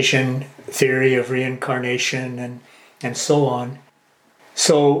Asian theory of reincarnation and so on.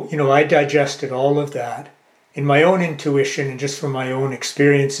 So, I digested all of that. In my own intuition and just from my own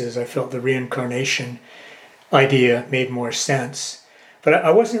experiences, I felt the reincarnation idea made more sense. But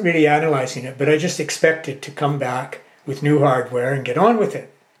I wasn't really analyzing it, but I just expected to come back with new hardware and get on with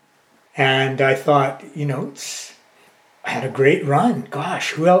it. And I thought, I had a great run.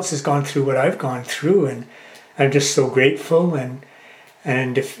 Gosh, who else has gone through what I've gone through? And I'm just so grateful.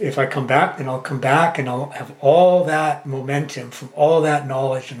 And if I come back, then I'll come back and I'll have all that momentum from all that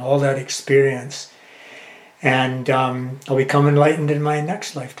knowledge and all that experience. And I'll become enlightened in my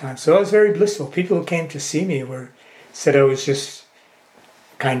next lifetime. So I was very blissful. People who came to see me said I was just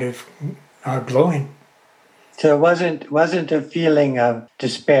kind of glowing. So it wasn't a feeling of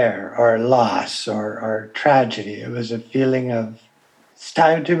despair or loss or tragedy. It was a feeling of it's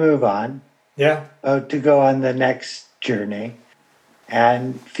time to move on. Yeah. To go on the next journey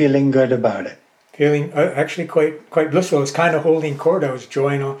and feeling good about it. Feeling actually quite blissful. I was kind of holding court. I was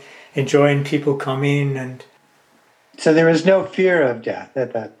enjoying people coming and. So there was no fear of death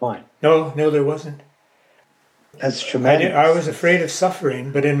at that point? No, there wasn't. That's tremendous. I was afraid of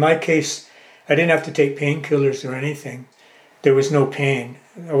suffering, but in my case, I didn't have to take painkillers or anything. There was no pain.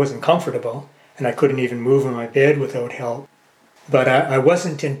 I wasn't comfortable, and I couldn't even move in my bed without help. But I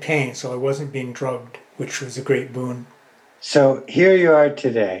wasn't in pain, so I wasn't being drugged, which was a great boon. So here you are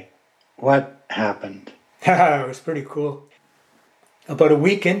today. What happened? It was pretty cool. About a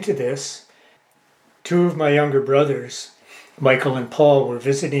week into this, two of my younger brothers, Michael and Paul, were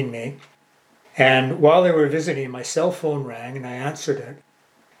visiting me. And while they were visiting, my cell phone rang and I answered it.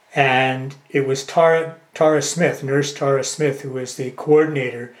 And it was Tara Smith, Nurse Tara Smith, who was the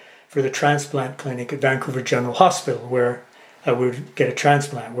coordinator for the transplant clinic at Vancouver General Hospital, where I would get a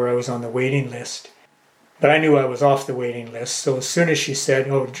transplant, where I was on the waiting list. But I knew I was off the waiting list. So as soon as she said,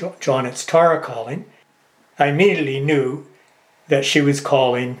 "Oh, John, it's Tara calling," I immediately knew that she was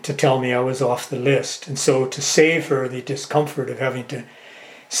calling to tell me I was off the list. And so to save her the discomfort of having to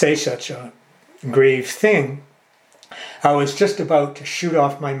say such a grave thing, I was just about to shoot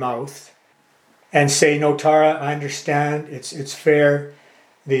off my mouth and say, "No, Tara, I understand. It's fair.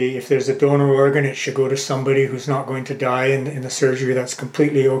 If there's a donor organ, it should go to somebody who's not going to die in the surgery. That's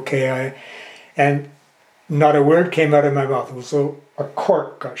completely okay." And not a word came out of my mouth. It was so a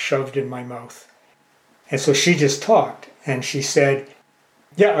cork got shoved in my mouth. And so she just talked. And she said,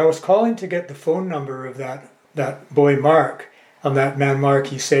 "Yeah, I was calling to get the phone number of that boy Mark. That man Mark,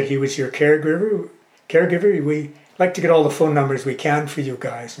 he said he was your caregiver. We like to get all the phone numbers we can for you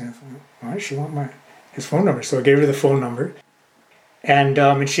guys." And I thought, why does she want his phone number? So I gave her the phone number. And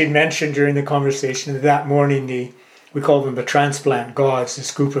she had mentioned during the conversation that morning we call them the transplant gods,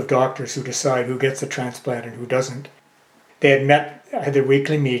 this group of doctors who decide who gets a transplant and who doesn't. They had met at their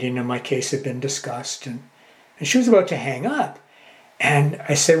weekly meeting and my case had been discussed. And she was about to hang up. And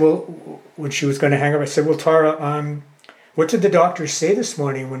I said, when she was going to hang up, I said, "Well, Tara, what did the doctors say this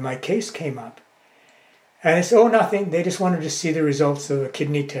morning when my case came up?" And I said, "Oh, nothing. They just wanted to see the results of a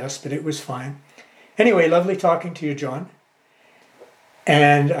kidney test, but it was fine. Anyway, lovely talking to you, John."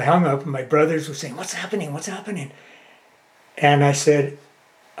 And I hung up and my brothers were saying, "What's happening? What's happening?" And I said,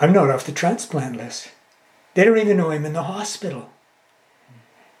 "I'm not off the transplant list. They don't even know I'm in the hospital."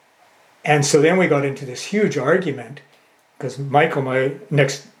 And so then we got into this huge argument because Michael, my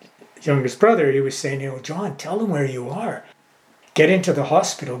next youngest brother, he was saying, "John, tell them where you are. Get into the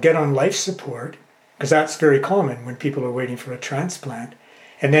hospital, get on life support," because that's very common when people are waiting for a transplant.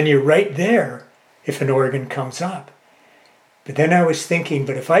 And then you're right there if an organ comes up. But then I was thinking,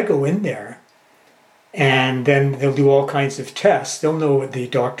 but if I go in there and then they'll do all kinds of tests, they'll know what the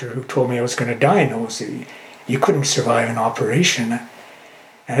doctor who told me I was going to die knows. You couldn't survive an operation.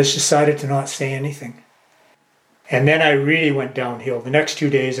 And I just decided to not say anything. And then I really went downhill. The next 2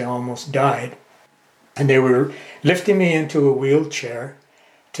 days I almost died. And they were lifting me into a wheelchair,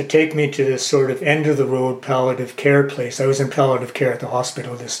 to take me to this sort of end-of-the-road palliative care place. I was in palliative care at the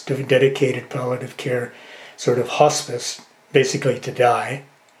hospital, this dedicated palliative care sort of hospice, basically to die.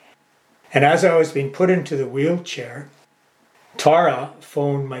 And as I was being put into the wheelchair, Tara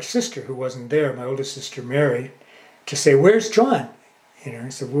phoned my sister, who wasn't there, my oldest sister Mary, to say, "Where's John?" I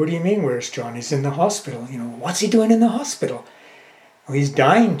said, "What do you mean, where's John? He's in the hospital." "What's he doing in the hospital?" "Well, he's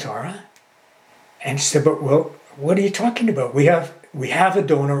dying, Tara." And she said, "But, well, what are you talking about? We have a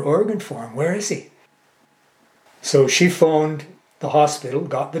donor organ for him. Where is he?" So she phoned the hospital,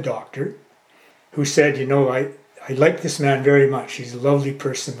 got the doctor, who said, I like this man very much. He's a lovely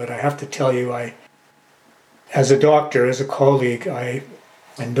person, but I have to tell you, as a doctor, as a colleague, I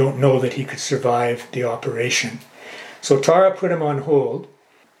don't know that he could survive the operation. So Tara put him on hold,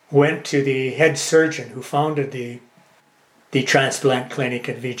 went to the head surgeon who founded the transplant clinic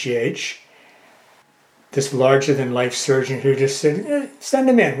at VGH, this larger-than-life surgeon who just said, "Send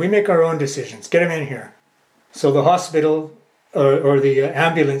him in. We make our own decisions. Get him in here." So the hospital or the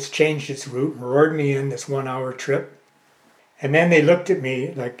ambulance changed its route, roared me in this 1-hour trip. And then they looked at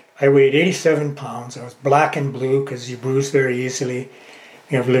me like I weighed 87 pounds. I was black and blue because you bruise very easily.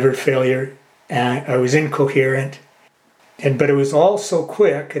 You have liver failure. And I was incoherent. But it was all so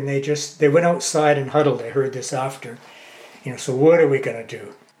quick, and they went outside and huddled. I heard this after. So what are we going to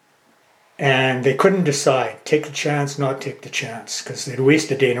do? And they couldn't decide, take the chance, not take the chance, because they'd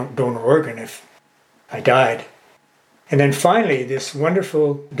waste a donor organ if I died. And then finally, this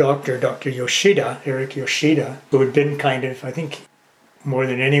wonderful doctor, Dr. Yoshida, Eric Yoshida, who had been kind of, I think, more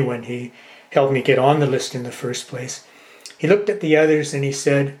than anyone, he helped me get on the list in the first place. He looked at the others and he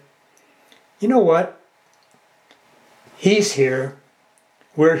said, "You know what? He's here,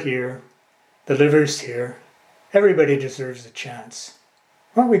 we're here, the liver's here, everybody deserves a chance.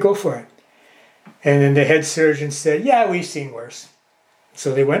 Why don't we go for it?" And then the head surgeon said, "Yeah, we've seen worse."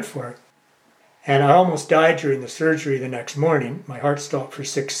 So they went for it. And I almost died during the surgery the next morning. My heart stopped for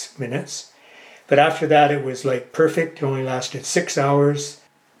 6 minutes. But after that, it was like perfect. It only lasted 6 hours,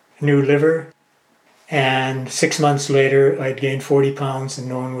 new liver. And 6 months later, I'd gained 40 pounds and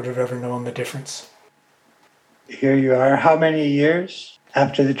no one would have ever known the difference. Here you are. How many years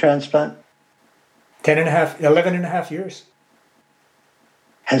after the transplant? 11 and a half years.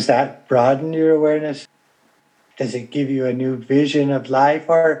 Has that broadened your awareness? Does it give you a new vision of life,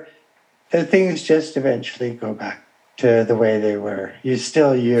 or do things just eventually go back to the way they were? You're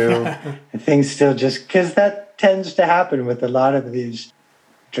still you, and things still just, because that tends to happen with a lot of these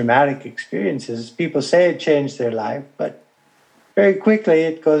dramatic experiences. People say it changed their life, but very quickly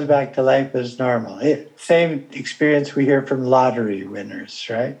it goes back to life as normal. Same experience we hear from lottery winners,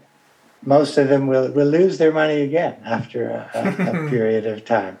 right? Most of them will lose their money again after a period of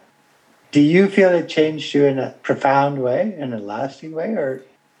time. Do you feel it changed you in a profound way, in a lasting way, or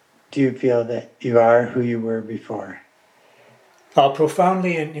do you feel that you are who you were before?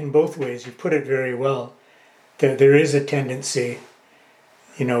 Profoundly in both ways. You put it very well. There is a tendency,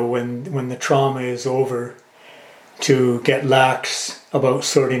 when the trauma is over, to get lax about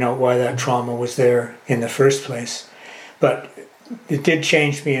sorting out why that trauma was there in the first place. But it did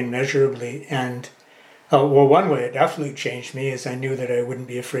change me immeasurably. And one way it definitely changed me is I knew that I wouldn't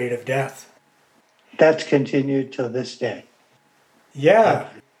be afraid of death. That's continued till this day. Yeah.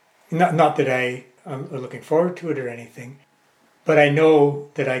 Not that I'm looking forward to it or anything, but I know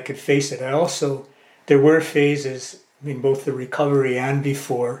that I could face it. There were phases in both the recovery and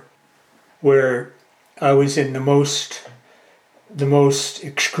before where I was in the most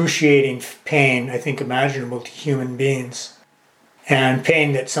excruciating pain, I think, imaginable to human beings. And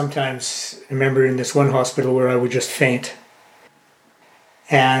pain that sometimes, I remember in this one hospital where I would just faint.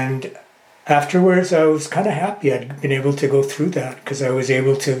 And afterwards, I was kind of happy I'd been able to go through that, because I was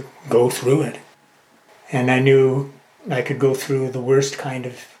able to go through it. And I knew I could go through the worst kind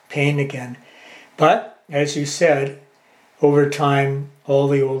of pain again. But, as you said, over time, all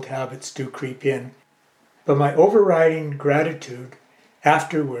the old habits do creep in. But my overriding gratitude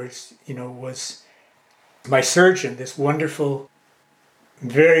afterwards, was my surgeon, this wonderful,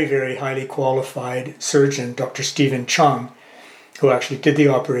 very, very highly qualified surgeon, Dr. Stephen Chung, who actually did the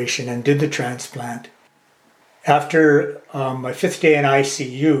operation and did the transplant. After my 5th day in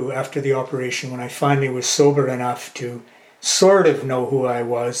ICU, after the operation, when I finally was sober enough to sort of know who I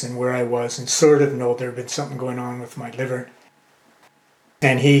was and where I was, and sort of know there had been something going on with my liver,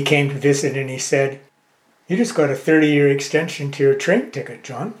 and he came to visit and he said, "You just got a 30-year extension to your train ticket,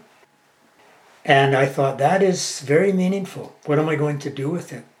 John." And I thought, that is very meaningful. What am I going to do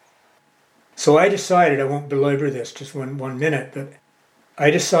with it? So I decided, I won't belabor this just one minute, but I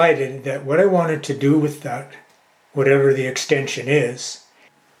decided that what I wanted to do with that, whatever the extension is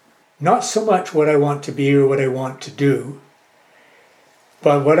not so much what I want to be or what I want to do,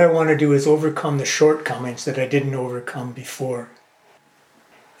 but what I want to do is overcome the shortcomings that I didn't overcome before.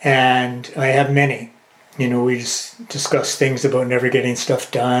 And I have many. We just discuss things about never getting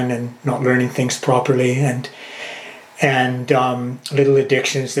stuff done and not learning things properly, and little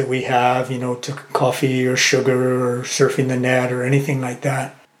addictions that we have, to coffee or sugar or surfing the net or anything like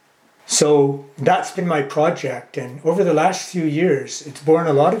that. So that's been my project, and over the last few years, it's borne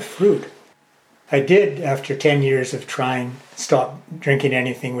a lot of fruit. I did, after 10 years of trying, stop drinking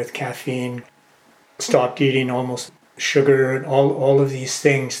anything with caffeine, stopped eating almost sugar, and all of these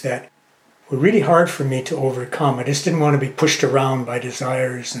things that were really hard for me to overcome. I just didn't want to be pushed around by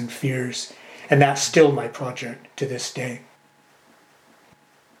desires and fears. And that's still my project to this day.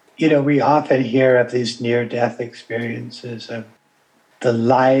 We often hear of these near-death experiences of the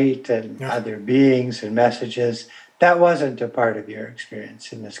light and other beings and messages. That wasn't a part of your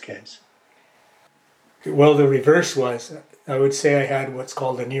experience in this case. Well, the reverse was. I would say I had what's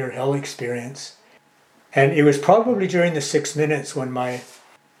called a near-hell experience. And it was probably during the 6 minutes when my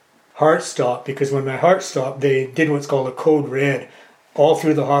heart stopped, because when my heart stopped, they did what's called a code red. All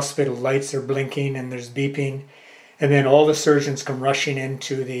through the hospital, lights are blinking and there's beeping. And then all the surgeons come rushing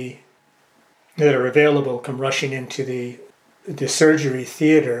into that are available, come rushing into the surgery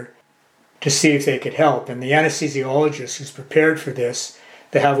theater to see if they could help. And the anesthesiologist who's prepared for this,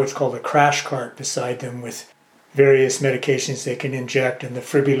 they have what's called a crash cart beside them with various medications they can inject, and the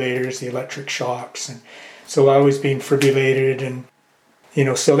defibrillators, the electric shocks. And so I was being defibrillated,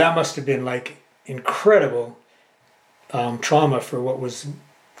 and so that must have been like incredible trauma for what was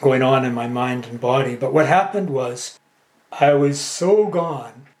going on in my mind and body. But what happened was I was so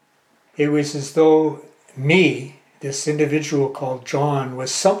gone. It was as though me, this individual called John,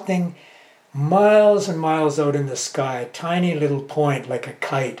 was something miles and miles out in the sky, a tiny little point like a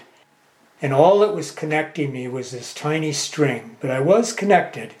kite. And all that was connecting me was this tiny string. But I was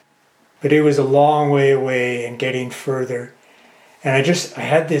connected, but it was a long way away and getting further. And I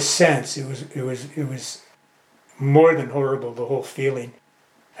had this sense, it was more than horrible, the whole feeling.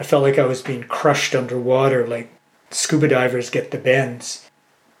 I felt like I was being crushed underwater, like scuba divers get the bends.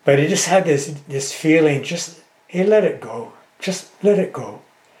 But I just had this feeling, hey, let it go. Just let it go.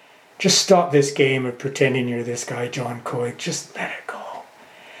 Just stop this game of pretending you're this guy, John Cowhig. Just let it go.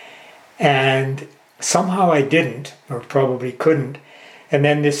 And somehow I didn't, or probably couldn't. And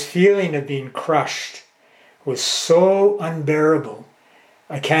then this feeling of being crushed was so unbearable.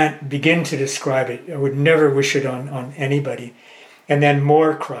 I can't begin to describe it. I would never wish it on anybody. And then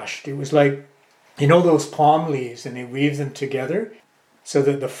more crushed. It was like, those palm leaves, and they weave them together so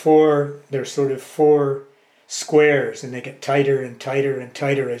that they're sort of four squares, and they get tighter and tighter and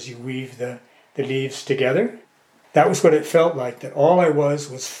tighter as you weave the leaves together. That was what it felt like, that all I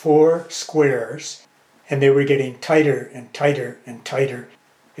was four squares, and they were getting tighter and tighter and tighter.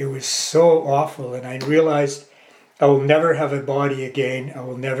 It was so awful, and I realized I will never have a body again. I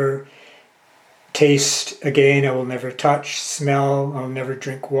will never taste again. I will never touch, smell. I'll never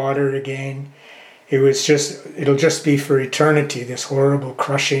drink water again. It'll just be for eternity, this horrible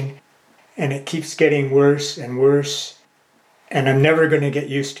crushing. And it keeps getting worse and worse. And I'm never going to get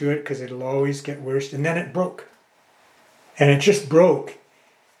used to it because it'll always get worse. And then it broke. And it just broke.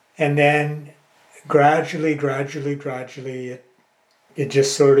 And then gradually, it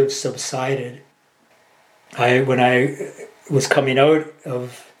just sort of subsided. When I was coming out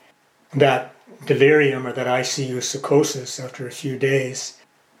of that delirium or that ICU psychosis after a few days,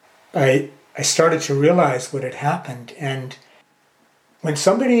 I started to realize what had happened. And when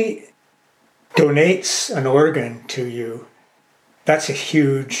somebody donates an organ to you, that's a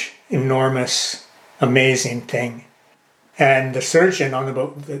huge, enormous, amazing thing. And the surgeon, on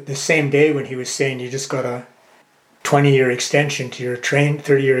about the same day when he was saying, you just got a 20-year extension to your train,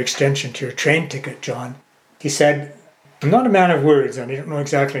 30-year extension to your train ticket, John, he said, I'm not a man of words, and I don't know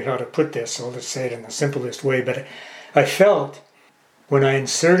exactly how to put this, so I'll just say it in the simplest way, but I felt when I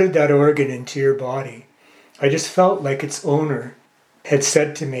inserted that organ into your body, I just felt like its owner had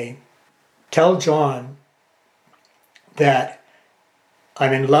said to me, tell John that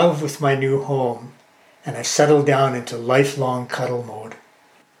I'm in love with my new home and I've settled down into lifelong cuddle mode.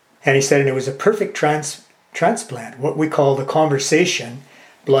 And he said, and it was a perfect transplant. What we call the conversation,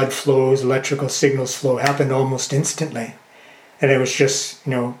 blood flows, electrical signals flow, happened almost instantly. And it was just,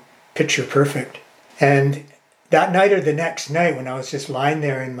 picture perfect. And that night or the next night when I was just lying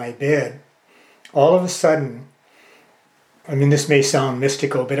there in my bed, all of a sudden, this may sound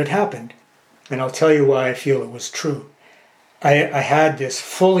mystical, but it happened. And I'll tell you why I feel it was true. I had this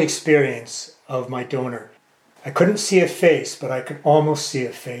full experience of my donor. I couldn't see a face, but I could almost see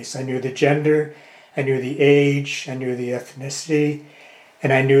a face. I knew the gender, I knew the age, I knew the ethnicity,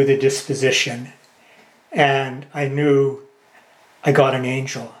 and I knew the disposition. And I knew I got an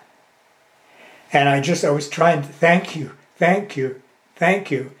angel. And I was trying to thank you, thank you, thank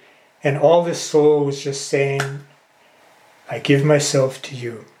you. And all this soul was just saying, I give myself to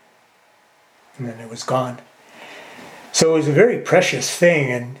you. And then it was gone. So it was a very precious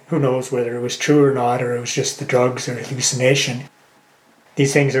thing, and who knows whether it was true or not, or it was just the drugs or hallucination.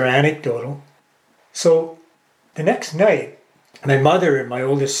 These things are anecdotal. So the next night, my mother and my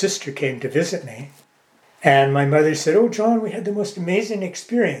oldest sister came to visit me, and my mother said, "Oh, John, we had the most amazing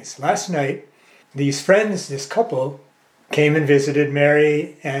experience. Last night, these friends, this couple, came and visited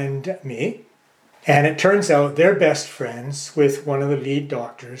Mary and me, and it turns out they're best friends with one of the lead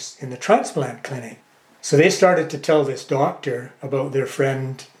doctors in the transplant clinic. So they started to tell this doctor about their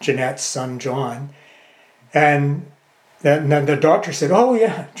friend Jeanette's son, John. And then the doctor said, oh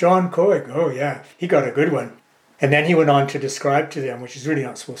yeah, John Cowhig, oh yeah, he got a good one. And then he went on to describe to them, which is really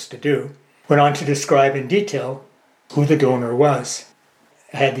not supposed to do, went on to describe in detail who the donor was.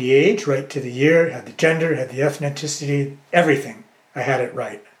 Had the age right to the year, had the gender, had the ethnicity, everything. I had it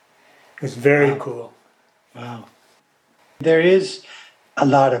right. It was very cool. Wow. There is a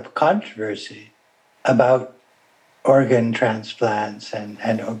lot of controversy about organ transplants and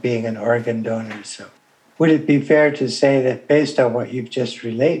being an organ donor. So would it be fair to say that based on what you've just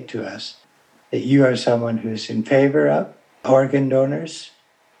relayed to us, that you are someone who's in favor of organ donors?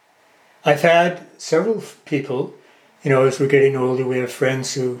 I've had several people, as we're getting older, we have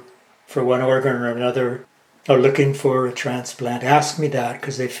friends who, for one organ or another, are looking for a transplant, ask me that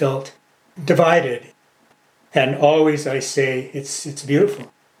because they felt divided. And always I say, it's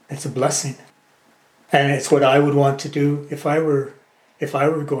beautiful. It's a blessing. And it's what I would want to do if I were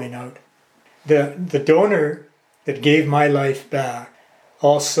going out. The donor that gave my life back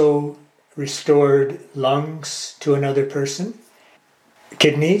also restored lungs to another person,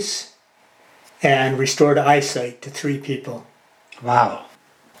 kidneys, and restored eyesight to 3 people. Wow.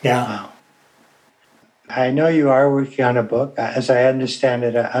 Yeah. Wow. I know you are working on a book, as I understand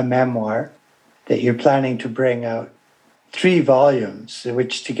it, a memoir that you're planning to bring out. 3 volumes,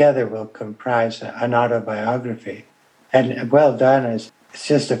 which together will comprise an autobiography. And well done. It's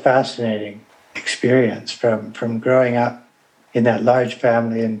just a fascinating experience from growing up in that large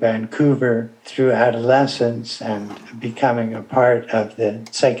family in Vancouver through adolescence and becoming a part of the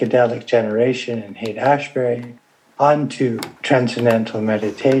psychedelic generation in Haight-Ashbury, onto transcendental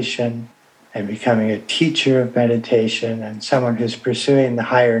meditation and becoming a teacher of meditation and someone who's pursuing the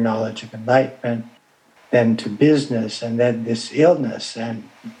higher knowledge of enlightenment, then to business, and then this illness, and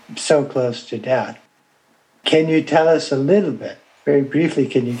so close to death. Can you tell us a little bit, very briefly,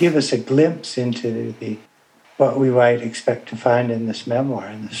 can you give us a glimpse into what we might expect to find in this memoir,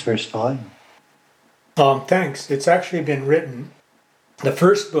 in this first volume? Thanks. It's actually been written. The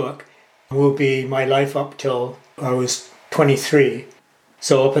first book will be my life up till I was 23.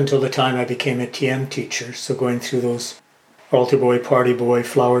 So up until the time I became a TM teacher, so going through those altar boy, party boy,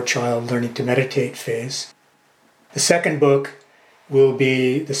 flower child, learning to meditate phase. The second book will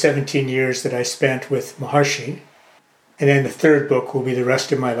be the 17 years that I spent with Maharishi. And then the third book will be the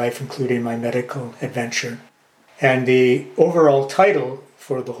rest of my life, including my medical adventure. And the overall title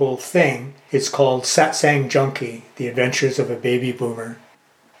for the whole thing is called Satsang Junkie, The Adventures of a Baby Boomer.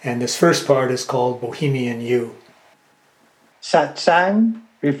 And this first part is called Bohemian You. Satsang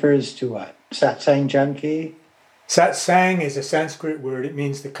refers to what? Satsang Junkie? Satsang is a Sanskrit word. It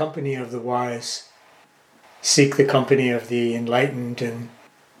means the company of the wise. Seek the company of the enlightened, and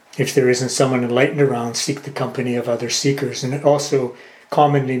if there isn't someone enlightened around, seek the company of other seekers. And it also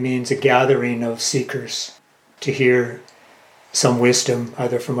commonly means a gathering of seekers to hear some wisdom,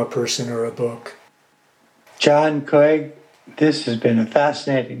 either from a person or a book. John Cowhig, this has been a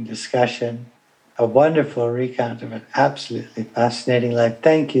fascinating discussion, a wonderful recount of an absolutely fascinating life.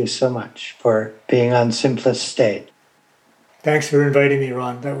 Thank you so much for being on Simplest State. Thanks for inviting me,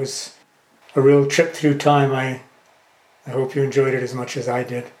 Ron. That was a real trip through time. I hope you enjoyed it as much as I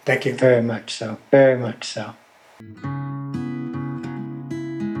did. Thank you. Very much so. Very much so.